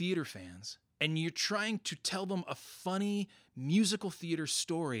 musical theater fans, and you're trying to tell them a funny musical theater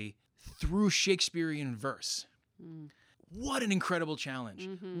story through Shakespearean verse. What an incredible challenge.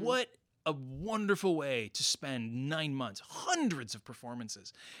 What a wonderful way to spend 9 months, hundreds of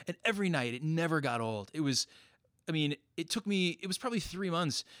performances. And every night, it never got old. It was probably 3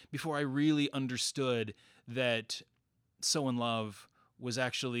 months before I really understood that So in Love was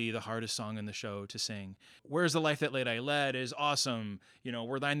actually the hardest song in the show to sing. Where's the Life That Late I Led is awesome. You know,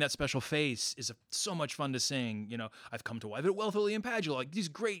 Were Thine That Special Face is so much fun to sing. You know, I've Come to Wive It Well, Fully and Padula, like these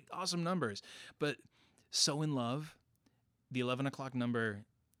great, awesome numbers. But So in Love, the 11 o'clock number,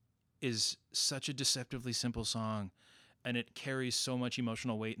 is such a deceptively simple song, and it carries so much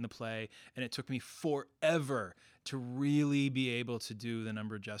emotional weight in the play, and it took me forever to really be able to do the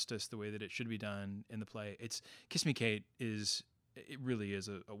number justice the way that it should be done in the play. It's Kiss Me Kate it really is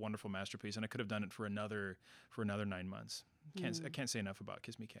a wonderful masterpiece, and I could have done it for another 9 months. I can't say enough about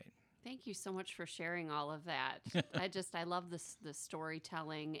Kiss Me Kate. Thank you so much for sharing all of that. I love the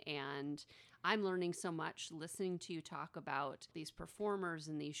storytelling, and I'm learning so much listening to you talk about these performers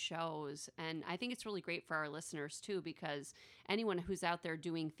and these shows. And I think it's really great for our listeners too, because anyone who's out there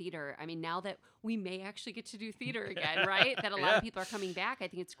doing theater, I mean, now that we may actually get to do theater again, right? That a lot of people are coming back. I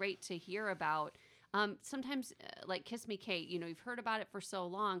think it's great to hear about. Sometimes like Kiss Me Kate, you know, you've heard about it for so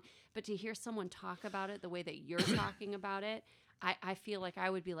long, but to hear someone talk about it the way that you're talking about it, I feel like I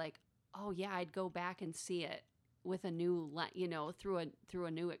would be like, oh yeah, I'd go back and see it with a new, through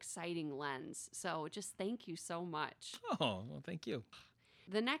a new exciting lens. So just thank you so much. Oh, well, thank you.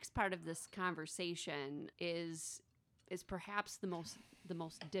 The next part of this conversation is perhaps the most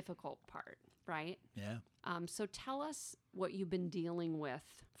difficult part, right? Yeah. So tell us what you've been dealing with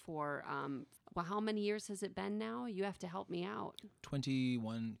for, how many years has it been now? You have to help me out. 20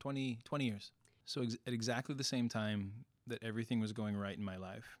 years. So at exactly the same time that everything was going right in my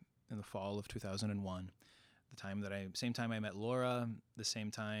life, in the fall of 2001, same time I met Laura, the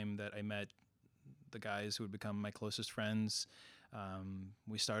same time that I met the guys who would become my closest friends.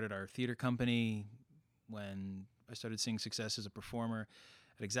 We started our theater company when I started seeing success as a performer.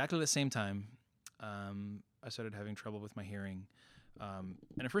 At exactly the same time, I started having trouble with my hearing. And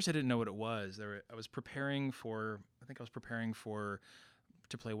at first I didn't know what it was. I was preparing to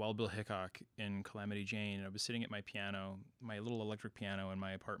play Wild Bill Hickok in Calamity Jane. And I was sitting at my piano, my little electric piano in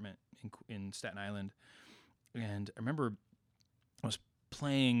my apartment in Staten Island. And I remember I was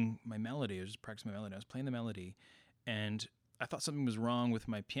playing my melody. I was just practicing my melody. I was playing the melody, and I thought something was wrong with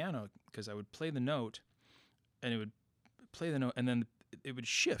my piano because I would play the note, and it would play the note, and then it would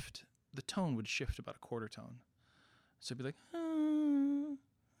shift. The tone would shift about a quarter tone. So it'd be like,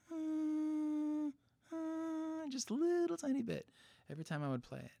 just a little tiny bit every time I would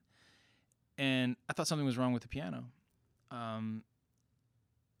play it. And I thought something was wrong with the piano. And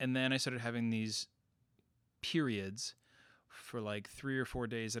then I started having these periods for like 3 or 4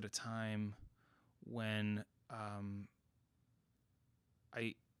 days at a time when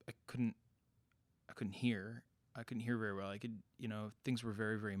I couldn't hear. I couldn't hear very well. Things were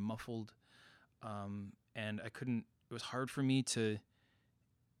very, very muffled. And it was hard for me to,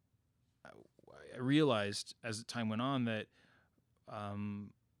 I realized as the time went on that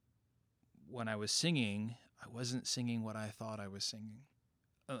when I was singing, I wasn't singing what I thought I was singing.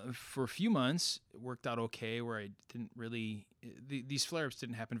 For a few months, it worked out okay, where I didn't really, these flare-ups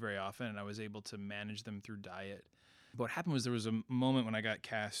didn't happen very often, and I was able to manage them through diet. But what happened was there was a moment when I got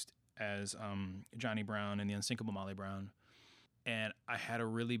cast as Johnny Brown in The Unsinkable Molly Brown, and I had a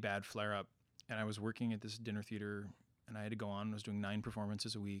really bad flare-up, and I was working at this dinner theater, and I had to go on. I was doing 9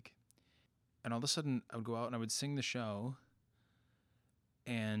 performances a week, and all of a sudden, I would go out and I would sing the show,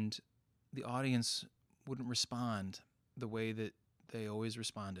 and the audience wouldn't respond the way that they always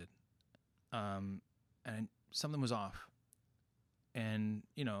responded. And something was off. And,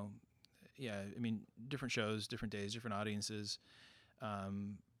 different shows, different days, different audiences.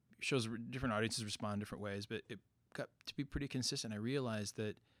 Different audiences respond different ways, but it got to be pretty consistent. I realized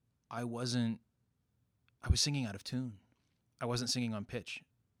that I was singing out of tune. I wasn't singing on pitch.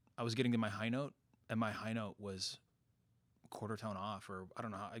 I was getting to my high note, and my high note was a quarter tone off, or I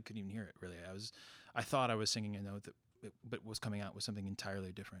don't know how, I couldn't even hear it really. I thought I was singing a note but was coming out with something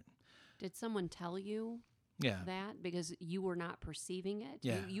entirely different. Did someone tell you that? Because you were not perceiving it?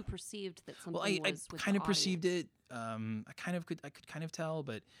 Yeah. You perceived that something I was with kind the of perceived audience. it. I could kind of tell,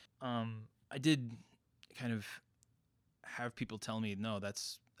 but I did kind of have people tell me, no,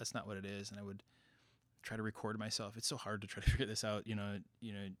 that's not what it is. And I would try to record myself. It's so hard to try to figure this out,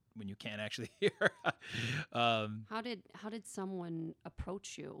 when you can't actually hear. How did someone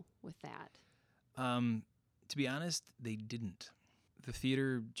approach you with that? To be honest, they didn't. The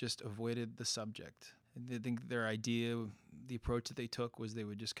theater just avoided the subject. I think their idea, the approach that they took was they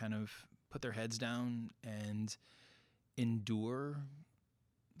would just kind of put their heads down and endure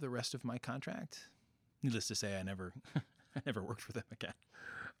the rest of my contract. Needless to say, I never worked for them again.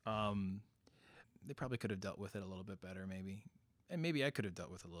 They probably could have dealt with it a little bit better, maybe. And maybe I could have dealt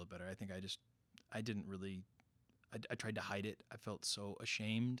with it a little better. I think I didn't really, I tried to hide it. I felt so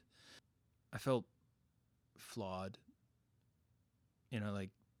ashamed. I felt flawed. Like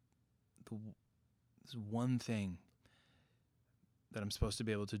this one thing that I'm supposed to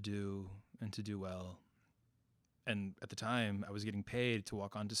be able to do and to do well. And at the time, I was getting paid to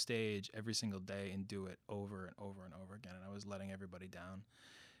walk onto stage every single day and do it over and over and over again. And I was letting everybody down.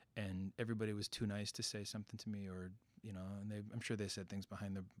 And everybody was too nice to say something to me, or and I'm sure they said things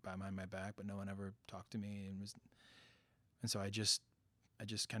behind my back, but no one ever talked to me, and so I just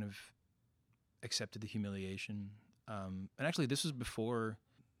kind of accepted the humiliation. And actually, this was before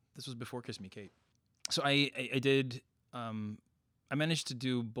Kiss Me Kate. So I did. I managed to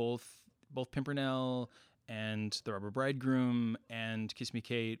do both Pimpernel and The Rubber Bridegroom and Kiss Me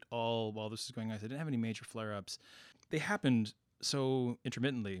Kate all while this was going on. I didn't have any major flare-ups. They happened so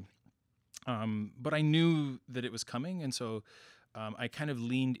intermittently, but I knew that it was coming, and so I kind of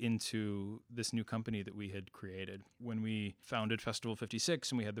leaned into this new company that we had created. When we founded Festival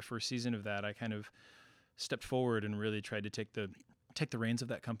 56 and we had the first season of that, I kind of stepped forward and really tried to take the reins of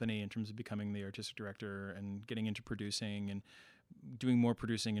that company in terms of becoming the artistic director and getting into producing and doing more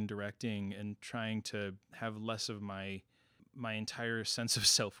producing and directing, and trying to have less of my entire sense of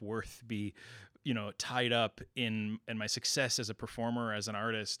self-worth be tied up in my success as a performer, as an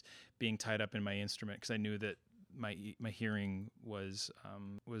artist, being tied up in my instrument, because I knew that my hearing was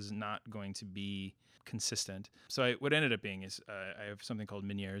not going to be consistent. So what ended up being is I have something called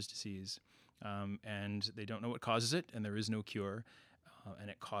Meniere's disease, and they don't know what causes it, and there is no cure. And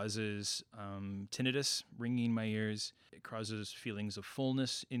it causes tinnitus, ringing in my ears. It causes feelings of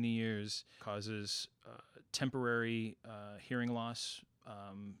fullness in the ears. Causes temporary hearing loss.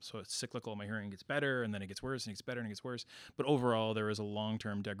 So it's cyclical. My hearing gets better, and then it gets worse, and it gets better, and it gets worse. But overall, there is a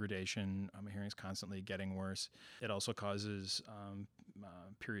long-term degradation. My hearing is constantly getting worse. It also causes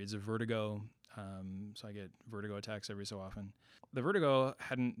periods of vertigo. So I get vertigo attacks every so often. The vertigo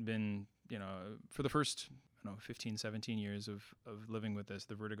hadn't been, for the first 15, 17 years of living with this,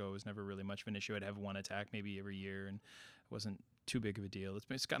 the vertigo was never really much of an issue. I'd have one attack maybe every year, and it wasn't too big of a deal.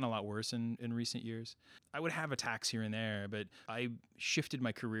 It's gotten a lot worse in recent years. I would have attacks here and there, but I shifted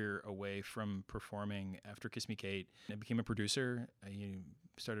my career away from performing after Kiss Me Kate. I became a producer. I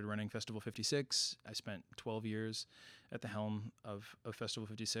started running Festival 56. I spent 12 years at the helm of Festival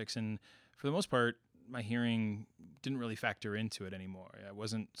 56, and for the most part, my hearing didn't really factor into it anymore. It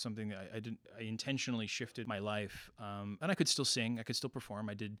wasn't something that I intentionally shifted my life. And I could still sing. I could still perform.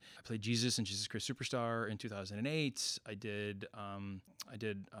 I played Jesus in Jesus Christ Superstar in 2008. I did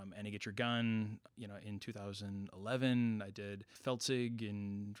Annie Get Your Gun, in 2011. I did Feltzig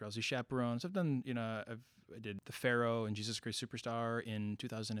in Drowsy Chaperone. So I've done, I did The Pharaoh and Jesus Christ Superstar in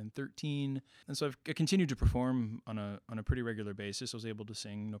 2013. And so I continued to perform on a pretty regular basis. I was able to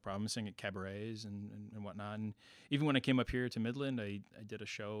sing, no problem, sing at cabarets and whatnot. And even when I came up here to Midland, I did a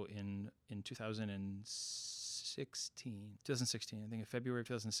show in 2016, I think in February of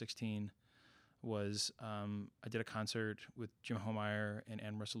 2016 was, I did a concert with Jim Homeyer and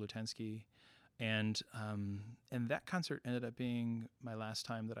Ann Russell-Lutensky. And that concert ended up being my last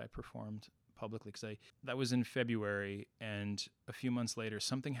time that I performed publicly, because that was in February, and a few months later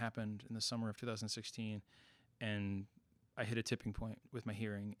something happened in the summer of 2016, and I hit a tipping point with my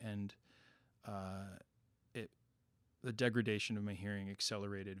hearing, and the degradation of my hearing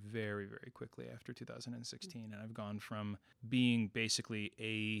accelerated very, very quickly after 2016, and I've gone from being basically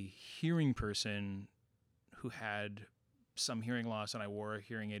a hearing person who had some hearing loss, and I wore a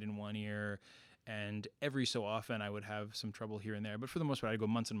hearing aid in one ear, and every so often I would have some trouble here and there. But for the most part, I'd go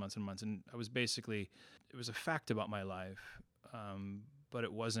months and months and months. And I was basically, it was a fact about my life, but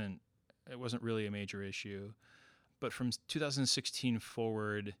it wasn't really a major issue. But from 2016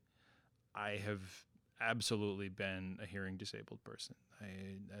 forward, I have absolutely been a hearing disabled person. I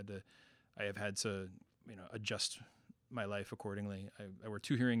have had to, adjust my life accordingly. I wear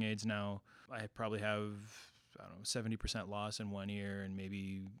 2 hearing aids now. I probably have, 70% loss in one ear and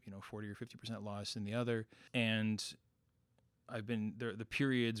maybe, 40 or 50% loss in the other. And I've been there, the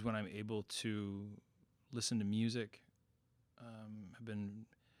periods when I'm able to listen to music have been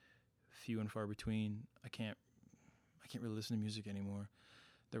few and far between. I can't really listen to music anymore.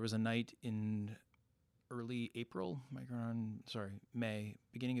 There was a night in early April, May,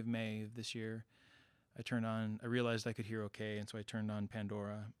 beginning of May of this year. I realized I could hear okay, and so I turned on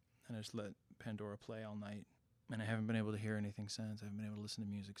Pandora, and I just let Pandora play all night. And I haven't been able to hear anything since. I haven't been able to listen to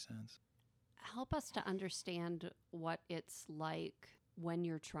music since. Help us to understand what it's like when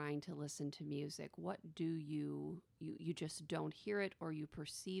you're trying to listen to music. What do you just don't hear it, or you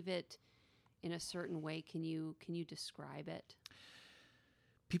perceive it in a certain way? Can you describe it?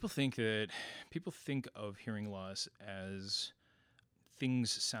 People think of hearing loss as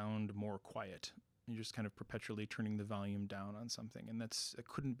things sound more quiet. You're just kind of perpetually turning the volume down on something, and it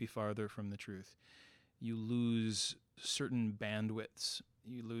couldn't be farther from the truth. You lose certain bandwidths,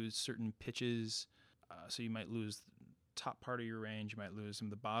 you lose certain pitches, so you might lose the top part of your range, you might lose some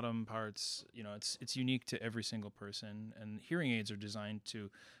of the bottom parts. It's unique to every single person, and hearing aids are designed to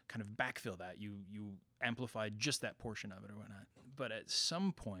kind of backfill that. You amplify just that portion of it or whatnot. But at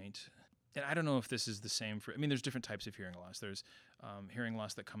some point, and I don't know if this is the same there's different types of hearing loss. There's hearing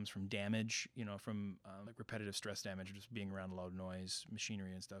loss that comes from damage, from like repetitive stress damage, or just being around loud noise,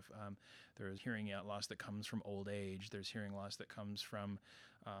 machinery and stuff. There's hearing loss that comes from old age. There's hearing loss that comes from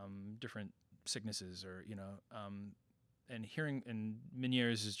different sicknesses, or and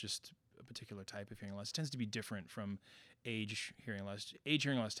Meniere's is just a particular type of hearing loss. It tends to be different from age hearing loss. Age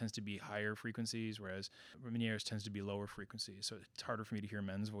hearing loss tends to be higher frequencies, whereas Meniere's tends to be lower frequencies. So it's harder for me to hear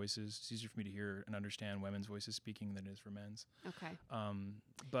men's voices. It's easier for me to hear and understand women's voices speaking than it is for men's. Okay.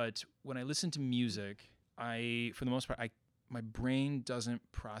 But when I listen to music, for the most part, my brain doesn't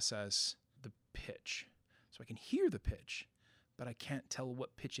process the pitch. So I can hear the pitch, but I can't tell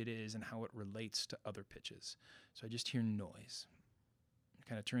what pitch it is and how it relates to other pitches. So I just hear noise. It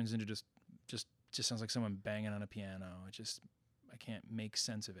kind of turns into just sounds like someone banging on a piano. I can't make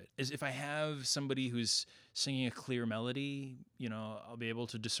sense of it. If I have somebody who's singing a clear melody, I'll be able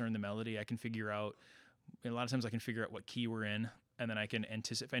to discern the melody. I can figure out, a lot of times I can figure out what key we're in, and then I can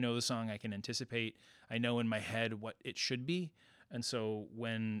anticipate. If I know the song, I can anticipate. I know in my head what it should be. And so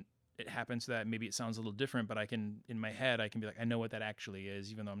when it happens that maybe it sounds a little different, but in my head, I can be like, I know what that actually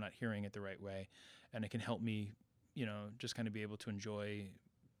is, even though I'm not hearing it the right way. And it can help me, just kind of be able to enjoy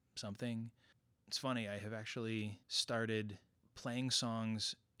something. It's funny, I have actually started playing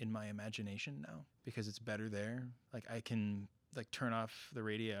songs in my imagination now because it's better there. Like I can turn off the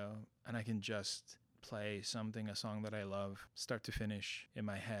radio and I can just play a song that I love, start to finish in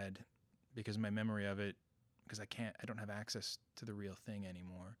my head, because my memory of it, because I don't have access to the real thing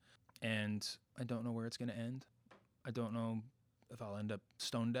anymore. And I don't know where it's going to end. I don't know if I'll end up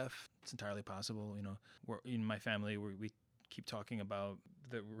stone deaf. It's entirely possible. We're in my family, we keep talking about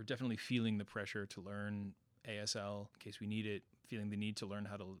that we're definitely feeling the pressure to learn ASL in case we need it, feeling the need to learn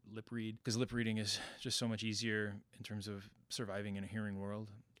how to lip read, because lip reading is just so much easier in terms of surviving in a hearing world.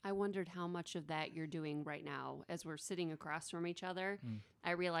 I wondered how much of that you're doing right now as we're sitting across from each other.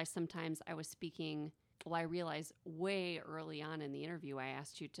 I realized sometimes I was speaking. Well, I realized way early on in the interview, I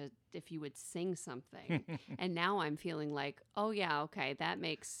asked you if you would sing something. And now I'm feeling like, oh yeah, okay, that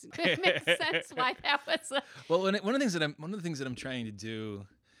makes sense why that was. Well, one of the things that I'm trying to do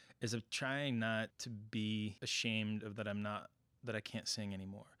is I'm trying not to be ashamed of that I can't sing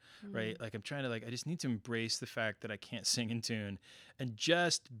anymore. Right? Like I'm trying to I just need to embrace the fact that I can't sing in tune and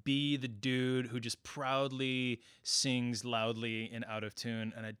just be the dude who just proudly sings loudly and out of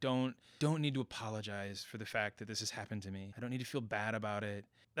tune. And I don't need to apologize for the fact that this has happened to me. I don't need to feel bad about it.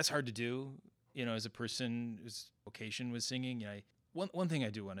 That's hard to do, as a person whose vocation was singing. One thing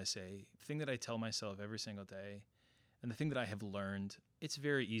I do want to say, the thing that I tell myself every single day, and the thing that I have learned, it's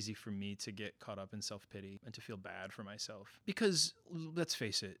very easy for me to get caught up in self-pity and to feel bad for myself. Because, let's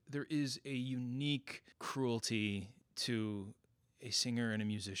face it, there is a unique cruelty to a singer and a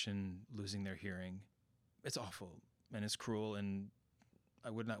musician losing their hearing. It's awful, and it's cruel, and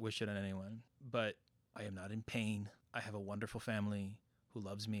I would not wish it on anyone. But I am not in pain. I have a wonderful family who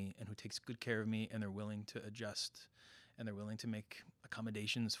loves me and who takes good care of me, and they're willing to adjust, and they're willing to make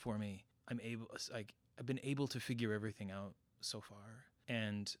accommodations for me. I've been able to figure everything out so far.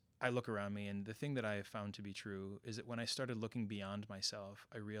 And I look around me, and the thing that I have found to be true is that when I started looking beyond myself,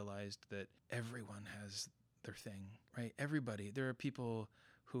 I realized that everyone has their thing, right? Everybody. There are people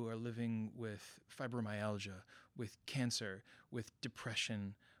who are living with fibromyalgia, with cancer, with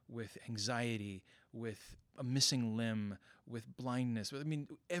depression, with anxiety, with a missing limb, with blindness.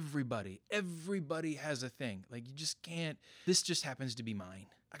 Everybody has a thing. You just can't, this just happens to be mine.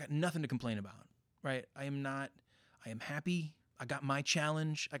 I got nothing to complain about. Right? I am happy. I got my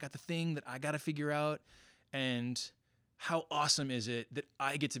challenge. I got the thing that I got to figure out. And how awesome is it that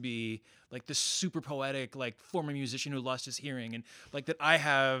I get to be like this super poetic, like former musician who lost his hearing, and like that I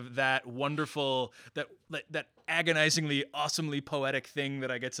have that wonderful, that agonizingly, awesomely poetic thing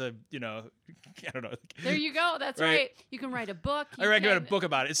that I get to, I don't know. There you go. That's right. You can write a book. I write a book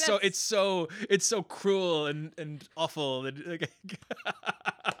about it. It's so cruel and awful.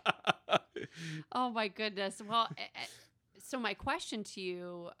 Oh my goodness. Well, so my question to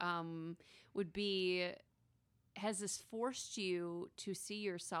you would be, has this forced you to see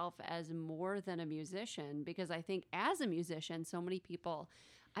yourself as more than a musician? Because I think as a musician, so many people,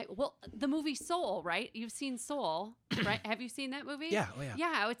 the movie Soul, right? You've seen Soul, right? Have you seen that movie? Yeah. Oh, yeah.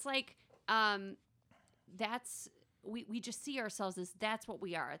 Yeah. It's like, we just see ourselves as that's what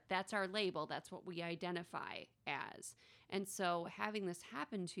we are. That's our label. That's what we identify as. And so having this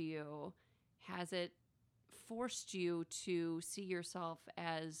happen to you, has it forced you to see yourself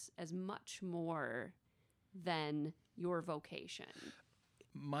as much more than your vocation?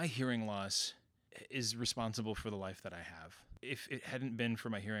 My hearing loss is responsible for the life that I have. If it hadn't been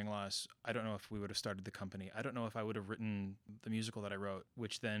for my hearing loss, I don't know if we would have started the company. I don't know if I would have written the musical that I wrote,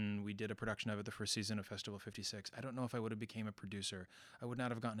 which then we did a production of it the first season of Festival 56. I don't know if I would have became a producer. I would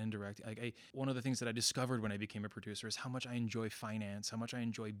not have gotten into directing. One of the things that I discovered when I became a producer is how much I enjoy finance, how much I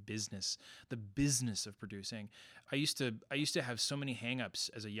enjoy business, the business of producing. I used to have so many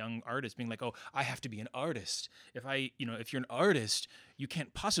hangups as a young artist, being like, oh, I have to be an artist. If you're an artist, you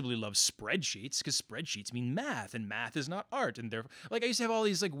can't possibly love spreadsheets because spreadsheets mean math, and math is not art. And therefore, I used to have all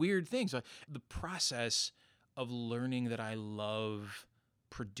these weird things. The process of learning that I love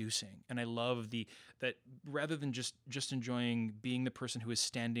producing, and I love that rather than just enjoying being the person who is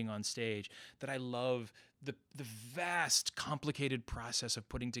standing on stage, that I love the vast, complicated process of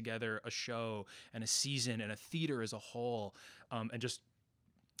putting together a show and a season and a theater as a whole, and just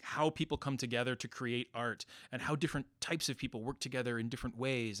how people come together to create art, and how different types of people work together in different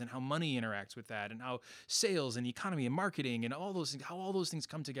ways, and how money interacts with that, and how sales and economy and marketing and all those things, how all those things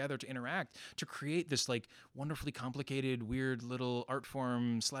come together to interact to create this wonderfully complicated, weird little art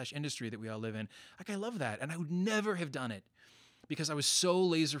form / industry that we all live in. I love that. And I would never have done it because I was so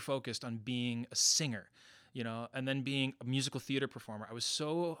laser focused on being a singer, and then being a musical theater performer. I was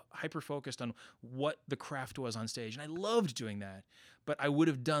so hyper-focused on what the craft was on stage, and I loved doing that. But I would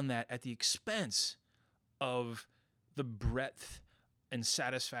have done that at the expense of the breadth and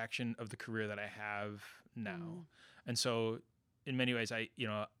satisfaction of the career that I have now. And so in many ways,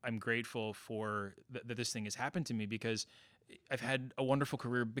 I'm grateful for that this thing has happened to me, because I've had a wonderful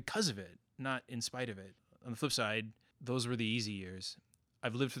career because of it, not in spite of it. On the flip side, those were the easy years.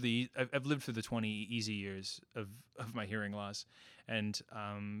 I've lived through the 20 easy years of my hearing loss, and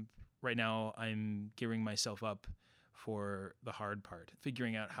right now I'm gearing myself up for the hard part,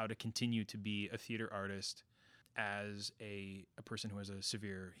 figuring out how to continue to be a theater artist as a person who has a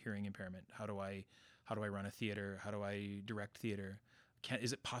severe hearing impairment. How do I run a theater? How do I direct theater?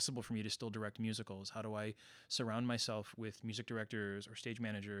 Is it possible for me to still direct musicals? How do I surround myself with music directors or stage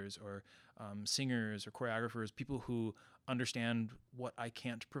managers or singers or choreographers, people who understand what I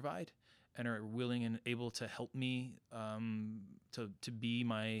can't provide and are willing and able to help me to be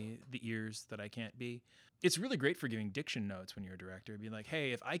the ears that I can't be? It's really great for giving diction notes when you're a director. Be like,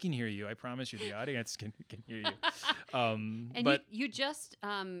 hey, if I can hear you, I promise you the audience can hear you. And you're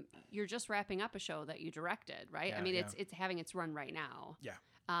just wrapping up a show that you directed, right? Yeah, I mean, yeah. it's having its run right now. Yeah.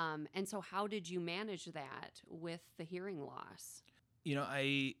 And so how did you manage that with the hearing loss?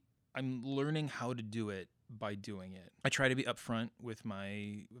 I'm learning how to do it by doing it. I try to be upfront with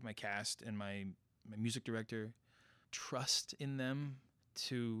my cast and my music director, trust in them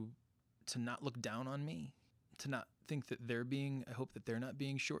to not look down on me, to not think that I hope that they're not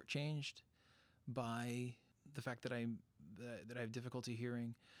being shortchanged by the fact that I have difficulty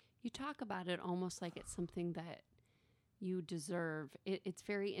hearing. You talk about it almost like it's something that you deserve. It's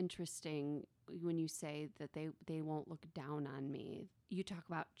very interesting when you say that they won't look down on me. You talk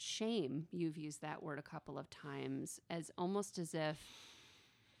about shame. You've used that word a couple of times, as almost as if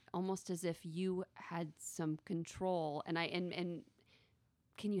you had some control. And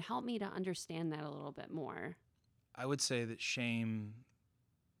can you help me to understand that a little bit more? I would say that shame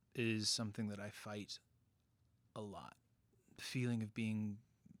is something that I fight a lot. The feeling of being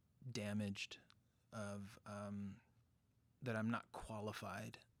damaged, of that I'm not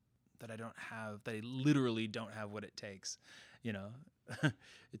qualified, that I literally don't have what it takes.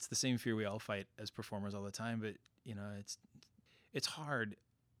 It's the same fear we all fight as performers all the time, but it's hard.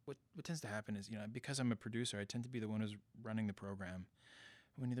 What tends to happen is, because I'm a producer, I tend to be the one who's running the program.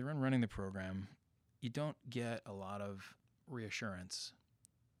 When you're the one running the program, you don't get a lot of reassurance.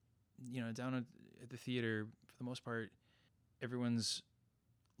 Down at the theater, for the most part, everyone's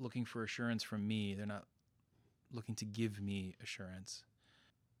looking for assurance from me. They're not looking to give me assurance.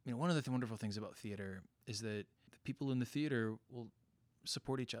 One of the wonderful things about theater is that the people in the theater will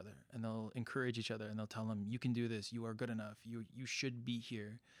support each other, and they'll encourage each other, and they'll tell them, you can do this, you are good enough, you should be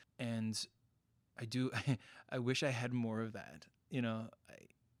here. And I wish I had more of that,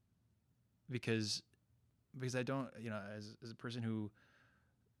 because I don't, as a person who,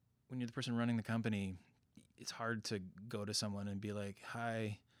 when you're the person running the company, it's hard to go to someone and be like,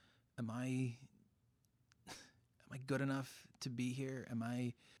 hi, am I good enough to be here? Am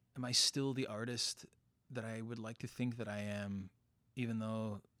I still the artist that I would like to think that I am, even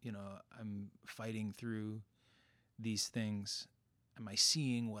though, I'm fighting through these things? Am I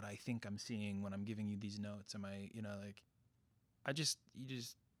seeing what I think I'm seeing when I'm giving you these notes? Am I, you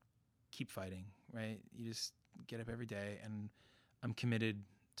just keep fighting, right? You just get up every day, and I'm committed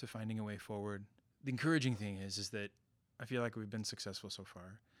to finding a way forward. The encouraging thing is that I feel like we've been successful so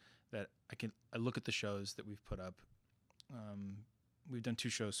far, that I look at the shows that we've put up. We've done 2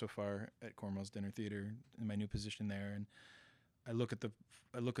 shows so far at Cornwall's Dinner Theater in my new position there, and I look at the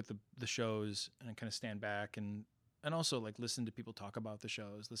shows, and I kind of stand back and also like listen to people talk about the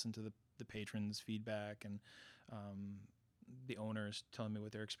shows, listen to the patrons' feedback, and the owners telling me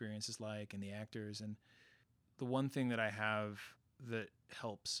what their experience is like, and the actors. And the one thing that I have that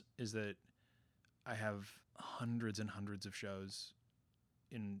helps is that I have hundreds and hundreds of shows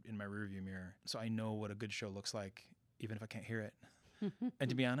in my rearview mirror, so I know what a good show looks like, even if I can't hear it. And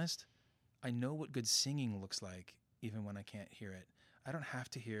to be honest, I know what good singing looks like, even when I can't hear it. I don't have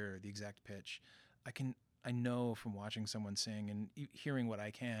to hear the exact pitch. I know from watching someone sing and hearing what I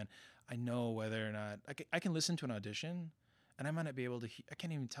can, I know whether or not I can listen to an audition, and I might not be able to. I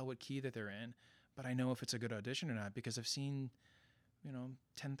can't even tell what key that they're in, but I know if it's a good audition or not because I've seen,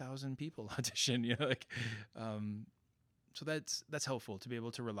 10,000 people audition. So that's helpful to be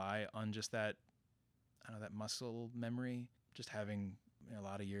able to rely on just that. That muscle memory, just having a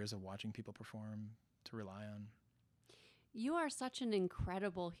lot of years of watching people perform to rely on. You are such an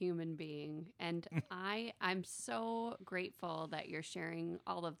incredible human being, and I'm so grateful that you're sharing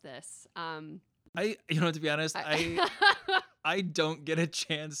all of this. To be honest, I don't get a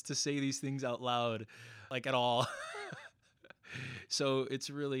chance to say these things out loud, like at all. So it's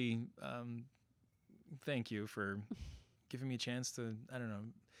really, thank you for giving me a chance to,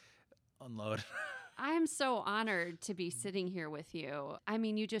 unload. I'm so honored to be sitting here with you. I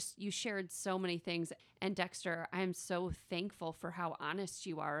mean, you shared so many things. And Dexter, I'm so thankful for how honest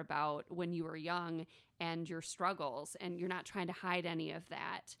you are about when you were young and your struggles, and you're not trying to hide any of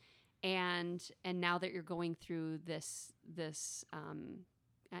that. And now that you're going through this, and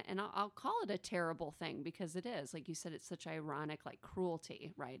I'll call it a terrible thing, because it is, like you said, it's such ironic, like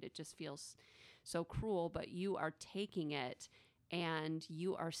cruelty, right? It just feels so cruel, but you are taking it, and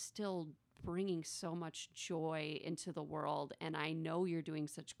you are still bringing so much joy into the world. And I know you're doing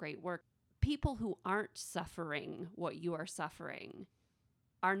such great work. People who aren't suffering what you are suffering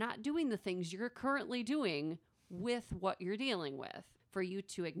are not doing the things you're currently doing with what you're dealing with. For you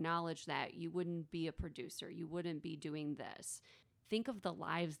to acknowledge that, you wouldn't be a producer. You wouldn't be doing this. Think of the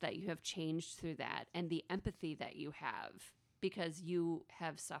lives that you have changed through that, and the empathy that you have, because you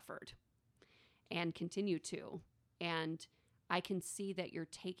have suffered and continue to. And I can see that you're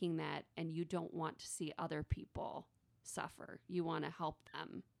taking that, and you don't want to see other people suffer. You want to help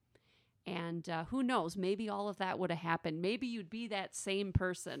them. And who knows, maybe all of that would have happened. Maybe you'd be that same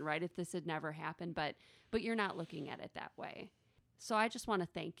person, right, if this had never happened, but you're not looking at it that way. So I just want to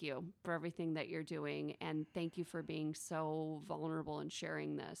thank you for everything that you're doing, and thank you for being so vulnerable and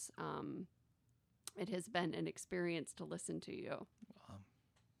sharing this. It has been an experience to listen to you.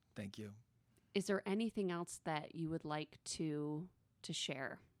 Thank you. Is there anything else that you would like to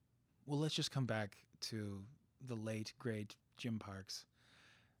share? Well, let's just come back to the late, great Jim Parks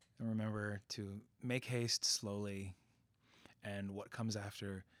and remember to make haste slowly, and what comes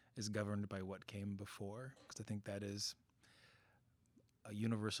after is governed by what came before, because I think that is a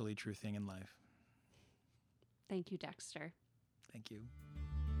universally true thing in life. Thank you, Dexter. Thank you.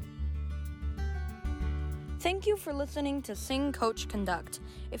 Thank you for listening to Sing, Coach, Conduct.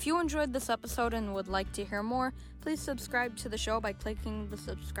 If you enjoyed this episode and would like to hear more, please subscribe to the show by clicking the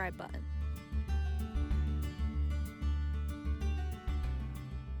subscribe button.